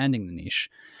 and expanding the niche.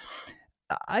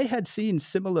 I had seen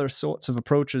similar sorts of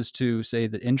approaches to, say,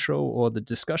 the intro or the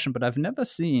discussion, but I've never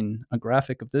seen a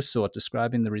graphic of this sort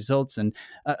describing the results. And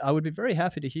I would be very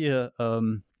happy to hear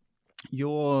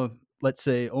your, let's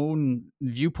say, own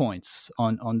viewpoints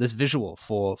on this visual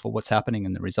for what's happening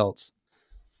in the results.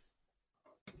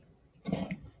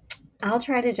 I'll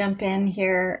try to jump in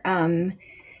here.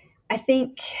 I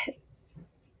think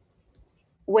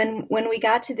when we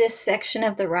got to this section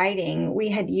of the writing, we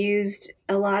had used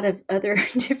a lot of other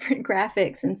different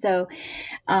graphics. And so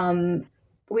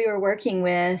we were working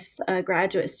with a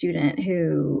graduate student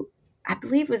who I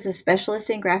believe was a specialist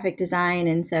in graphic design.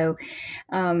 And so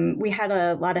we had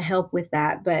a lot of help with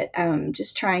that, but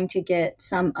just trying to get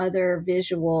some other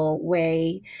visual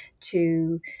way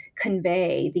to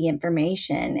convey the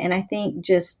information. And I think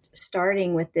just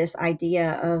starting with this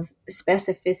idea of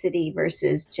specificity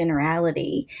versus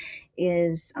generality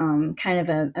is kind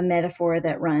of a metaphor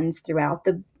that runs throughout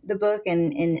the book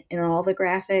and in all the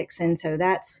graphics. And so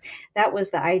that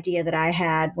was the idea that I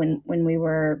had when we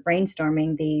were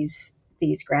brainstorming these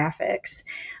these graphics.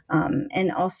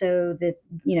 And also that,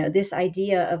 this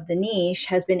idea of the niche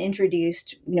has been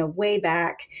introduced, way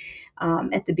back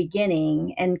at the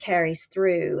beginning and carries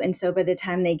through. And so by the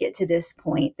time they get to this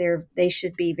point, they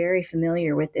should be very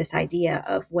familiar with this idea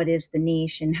of what is the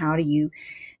niche and how do you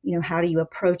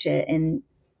approach it and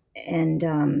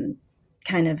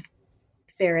kind of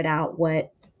ferret out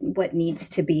what needs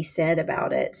to be said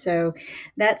about it. So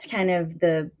that's kind of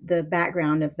the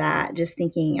background of that. Just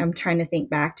thinking, I'm trying to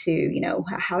think back to,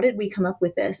 how did we come up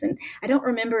with this? And I don't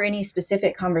remember any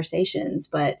specific conversations,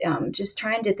 but just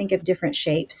trying to think of different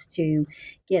shapes to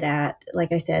get at,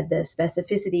 like I said, the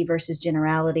specificity versus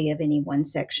generality of any one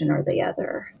section or the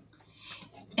other.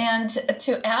 And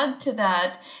to add to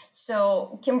that,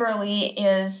 so Kimberly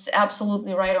is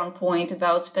absolutely right on point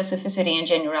about specificity and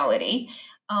generality.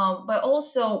 But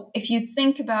also, if you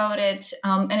think about it,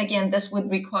 and again, this would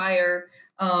require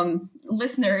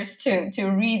listeners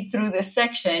to read through this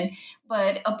section,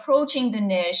 but approaching the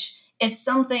niche is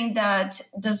something that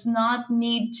does not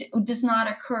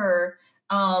occur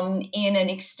in an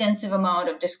extensive amount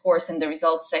of discourse in the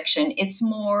results section. It's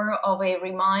more of a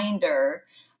reminder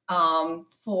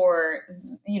for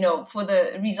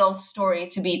the results story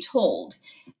to be told.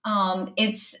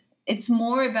 It's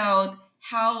more about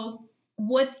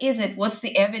what's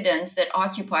the evidence that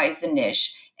occupies the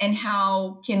niche, and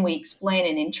how can we explain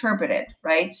and interpret it,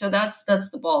 right? So that's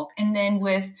the bulk. And then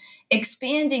with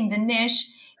expanding the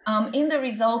niche, in the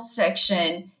results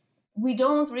section, we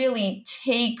don't really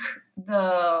take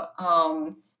the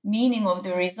meaning of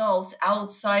the results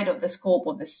outside of the scope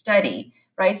of the study,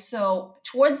 right? So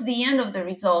towards the end of the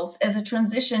results, as a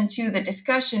transition to the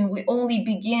discussion, we only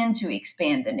begin to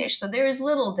expand the niche. So there is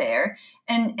little there,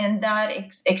 and that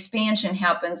expansion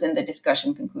happens in the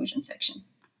discussion conclusion section.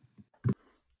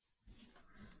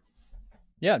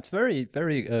 Yeah, it's very,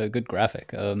 very good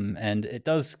graphic, and it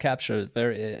does capture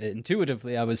very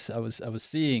intuitively. I was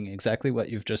seeing exactly what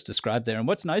you've just described there, and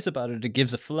what's nice about it, it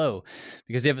gives a flow,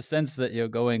 because you have a sense that you're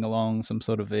going along some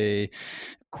sort of a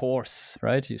course,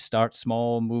 right? You start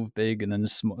small, move big, and then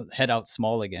head out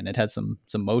small again. It has some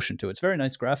motion to it. It's very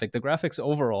nice graphic. The graphics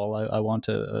overall, I want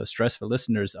to stress for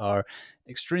listeners, are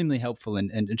extremely helpful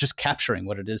in just capturing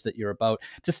what it is that you're about.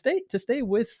 To stay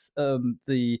with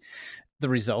the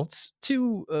results,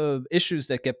 two issues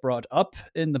that get brought up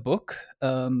in the book,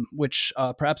 which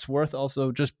are perhaps worth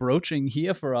also just broaching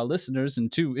here for our listeners,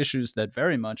 and two issues that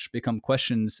very much become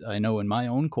questions I know in my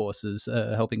own courses,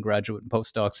 helping graduate and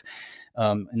postdocs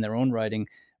in their own writing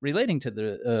relating to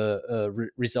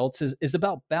the results, is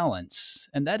about balance.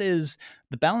 And that is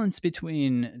the balance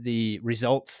between the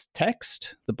results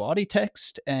text, the body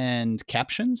text, and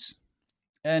captions.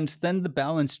 And then the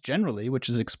balance generally, which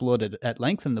is explored at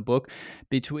length in the book,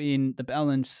 between the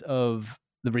balance of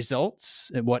the results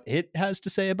and what it has to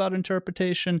say about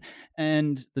interpretation,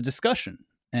 and the discussion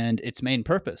and its main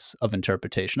purpose of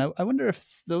interpretation. I wonder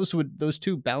if those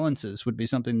two balances would be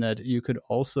something that you could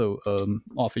also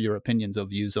offer your opinions or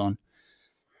views on.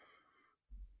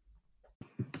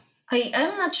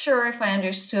 I'm not sure if I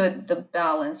understood the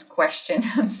balance question.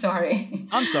 I'm sorry.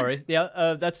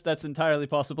 Yeah, that's entirely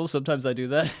possible. Sometimes I do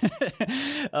that.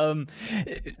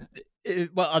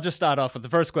 Well, I'll just start off with the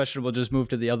first question. We'll just move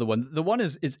to the other one. The one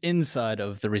is inside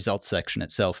of the results section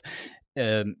itself.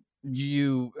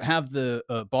 You have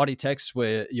the body text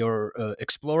where you're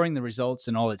exploring the results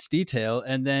in all its detail,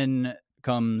 and then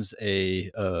comes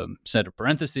a set of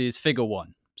parentheses, figure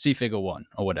 1. See figure 1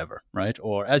 or whatever, right?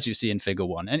 Or as you see in figure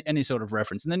 1, any sort of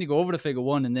reference. And then you go over to figure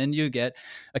 1, and then you get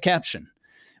a caption,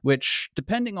 which,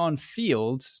 depending on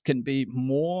field, can be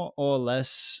more or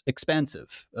less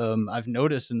expansive. I've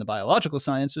noticed in the biological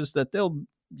sciences that they'll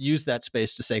use that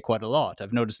space to say quite a lot.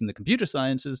 I've noticed in the computer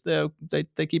sciences,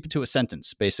 they keep it to a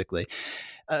sentence, basically.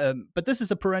 But this is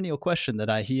a perennial question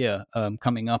that I hear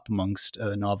coming up amongst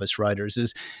novice writers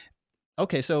is,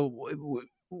 okay, so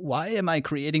why am I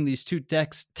creating these two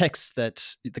texts,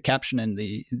 that the caption and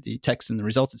the text and the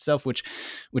results itself, which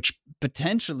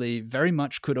potentially very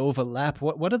much could overlap?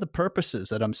 What are the purposes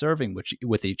that I'm serving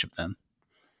with each of them?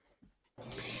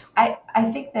 I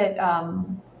think that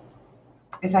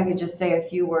if I could just say a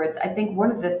few words, I think one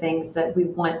of the things that we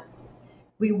want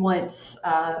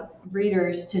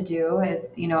readers to do,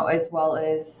 as well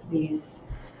as these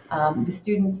the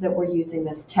students that we're using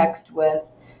this text with.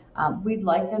 We'd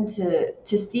like them to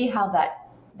see how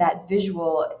that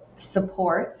visual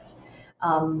supports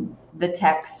the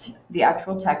text, the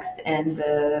actual text in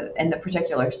the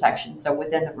particular section, so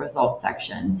within the results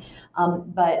section,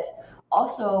 but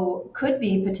also could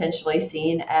be potentially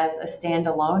seen as a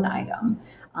standalone item.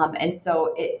 And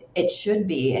so it should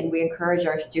be, and we encourage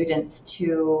our students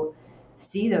to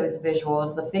see those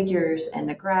visuals, the figures and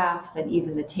the graphs and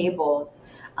even the tables,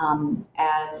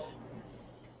 as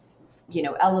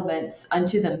elements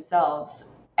unto themselves.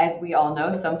 As we all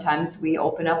know, sometimes we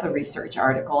open up a research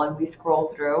article and we scroll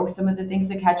through. Some of the things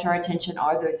that catch our attention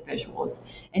are those visuals.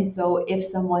 And so if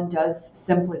someone does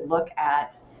simply look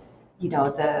at,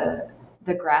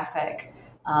 the graphic,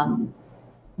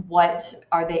 what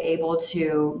are they able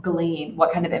to glean?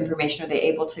 What kind of information are they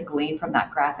able to glean from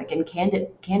that graphic? And can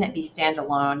it be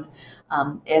standalone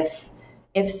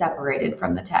if separated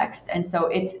from the text? And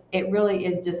so it really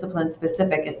is discipline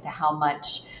specific as to how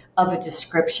much of a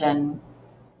description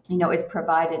is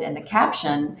provided in the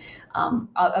caption.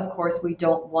 Of course, we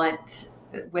don't want,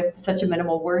 with such a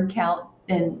minimal word count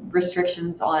and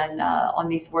restrictions on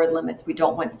these word limits, we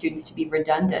don't want students to be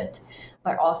redundant.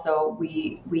 But also,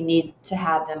 we need to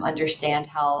have them understand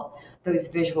how those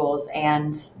visuals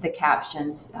and the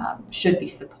captions should be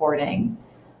supporting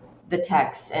the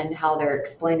text and how they're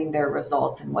explaining their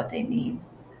results and what they mean.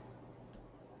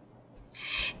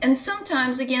 And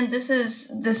sometimes, again, this is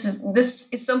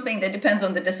something that depends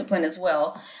on the discipline as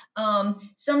well.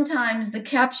 Sometimes the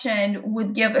caption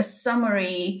would give a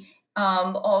summary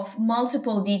of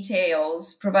multiple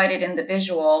details provided in the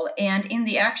visual, and in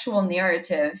the actual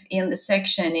narrative, in the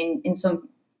section, in some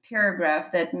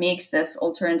paragraph that makes this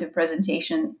alternative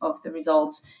presentation of the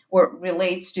results or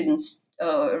relates students,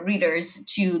 readers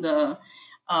to the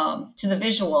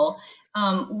visual.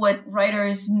 What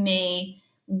writers may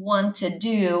want to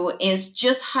do is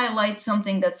just highlight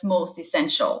something that's most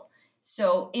essential.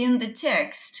 So in the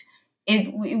text,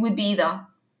 it would be the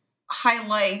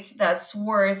highlight that's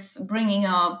worth bringing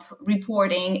up,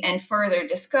 reporting, and further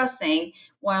discussing,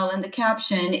 while in the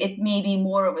caption, it may be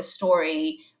more of a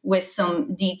story with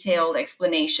some detailed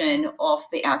explanation of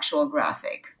the actual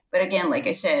graphic. But again, like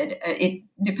I said, it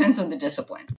depends on the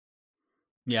discipline.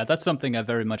 Yeah, that's something I've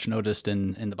very much noticed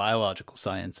in the biological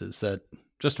sciences, that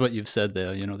just what you've said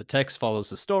there, the text follows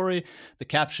the story, the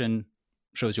caption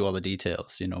shows you all the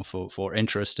details, for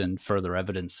interest and further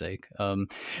evidence sake.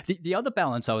 The other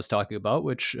balance I was talking about,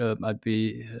 which I'd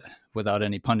be, without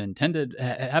any pun intended,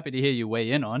 happy to hear you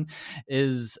weigh in on,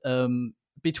 is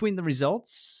between the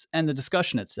results and the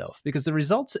discussion itself, because the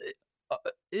results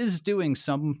is doing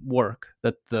some work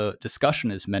that the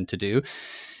discussion is meant to do.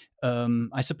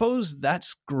 I suppose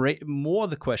that's more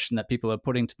the question that people are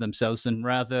putting to themselves than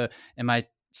rather, am I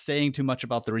saying too much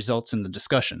about the results in the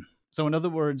discussion? So in other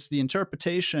words, the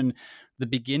interpretation, the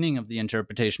beginning of the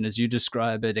interpretation, as you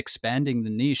describe it, expanding the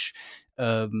niche,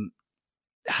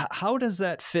 how does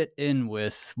that fit in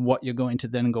with what you're going to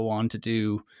then go on to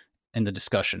do in the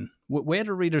discussion? Where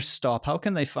do readers stop? How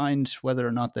can they find whether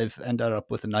or not they've ended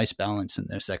up with a nice balance in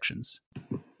their sections?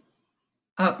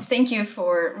 Thank you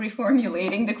for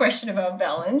reformulating the question about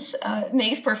balance. It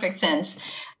makes perfect sense.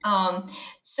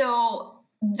 So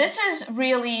this is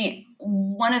really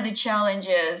one of the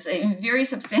challenges, a very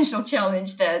substantial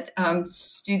challenge that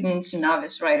students and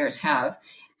novice writers have.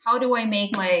 How do I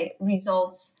make my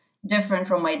results different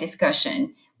from my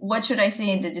discussion? What should I say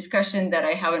in the discussion that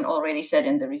I haven't already said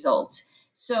in the results?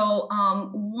 So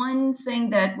one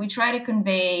thing that we try to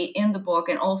convey in the book,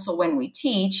 and also when we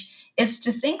teach, is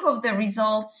to think of the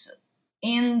results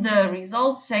in the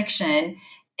results section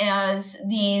as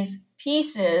these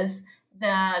pieces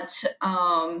that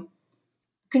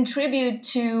contribute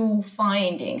to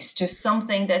findings, to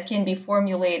something that can be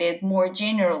formulated more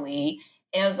generally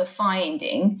as a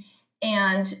finding.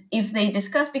 And if they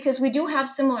discuss, because we do have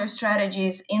similar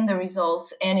strategies in the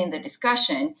results and in the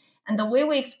discussion, and the way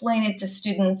we explain it to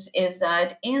students is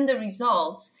that in the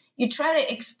results, you try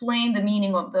to explain the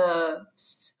meaning of the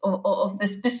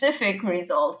specific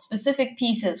results, specific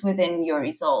pieces within your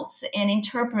results, and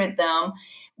interpret them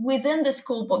within the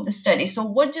scope of the study. So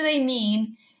what do they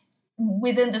mean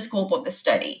within the scope of the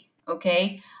study?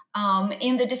 Okay.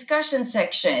 In the discussion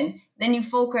section, then you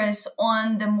focus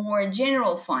on the more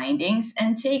general findings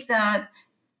and take that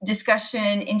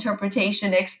discussion,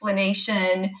 interpretation,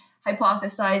 explanation,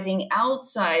 hypothesizing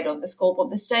outside of the scope of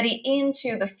the study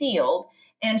into the field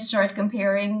and start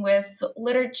comparing with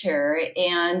literature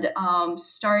and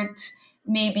start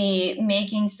maybe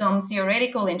making some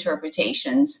theoretical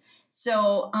interpretations.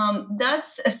 So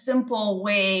that's a simple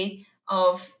way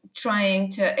of trying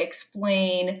to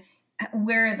explain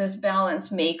where this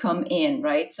balance may come in,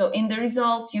 right? So in the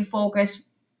results, you focus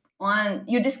on,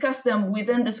 you discuss them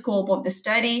within the scope of the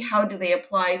study. How do they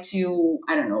apply to,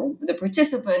 the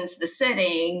participants, the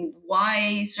setting,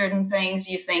 why certain things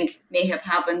you think may have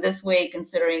happened this way,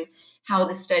 considering how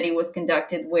the study was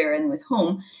conducted, where and with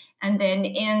whom. And then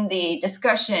in the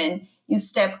discussion, you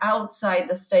step outside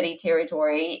the study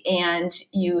territory and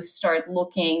you start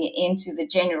looking into the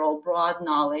general broad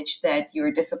knowledge that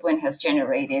your discipline has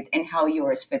generated and how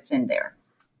yours fits in there.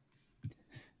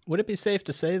 Would it be safe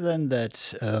to say then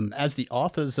that as the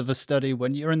authors of a study,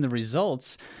 when you're in the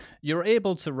results, you're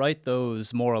able to write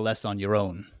those more or less on your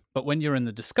own? But when you're in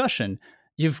the discussion,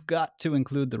 you've got to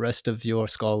include the rest of your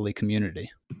scholarly community.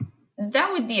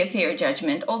 That would be a fair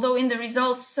judgment, although in the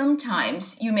results,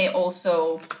 sometimes you may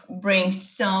also bring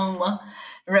some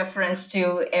reference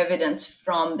to evidence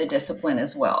from the discipline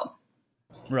as well.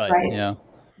 Right. Yeah.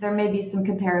 There may be some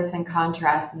comparison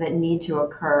contrasts that need to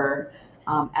occur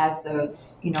as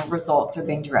those, results are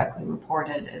being directly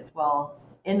reported as well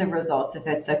in the results, if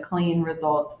it's a clean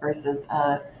results versus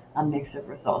a mix of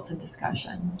results and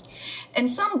discussion. And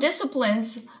some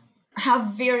disciplines have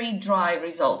very dry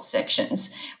results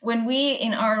sections.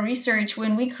 In our research,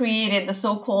 when we created the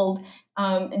so-called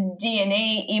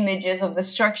DNA images of the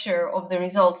structure of the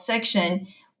results section,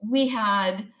 we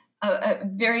had a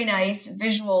very nice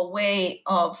visual way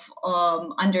of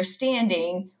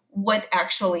understanding what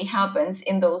actually happens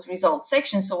in those results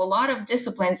sections. So a lot of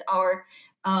disciplines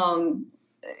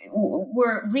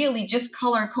were really just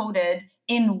color-coded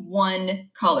in one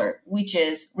color, which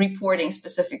is reporting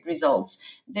specific results.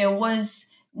 There was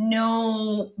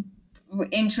no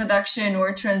introduction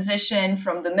or transition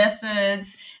from the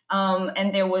methods,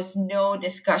 and there was no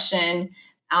discussion.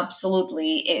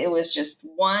 Absolutely. It was just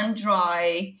one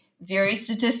dry, very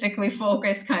statistically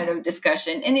focused kind of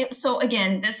discussion. And so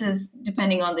again, this is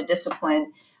depending on the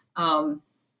discipline. I'll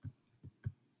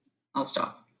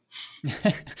stop.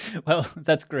 Well,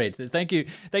 that's great. Thank you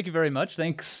very much.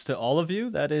 Thanks to all of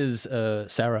you. That is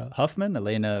Sarah Huffman,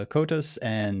 Elena Kotas,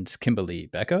 and Kimberly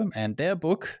Becker. And their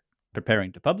book,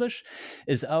 Preparing to Publish,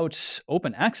 is out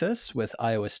open access with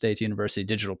Iowa State University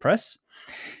Digital Press.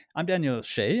 I'm Daniel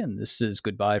Shea, and this is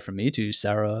goodbye from me to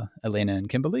Sarah, Elena, and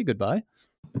Kimberly. Goodbye.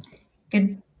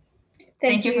 Good.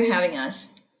 Thank you for having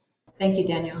us. Thank you,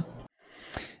 Daniel.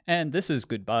 And this is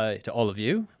goodbye to all of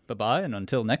you. Bye-bye, and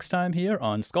until next time here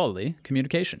on Scholarly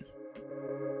Communication.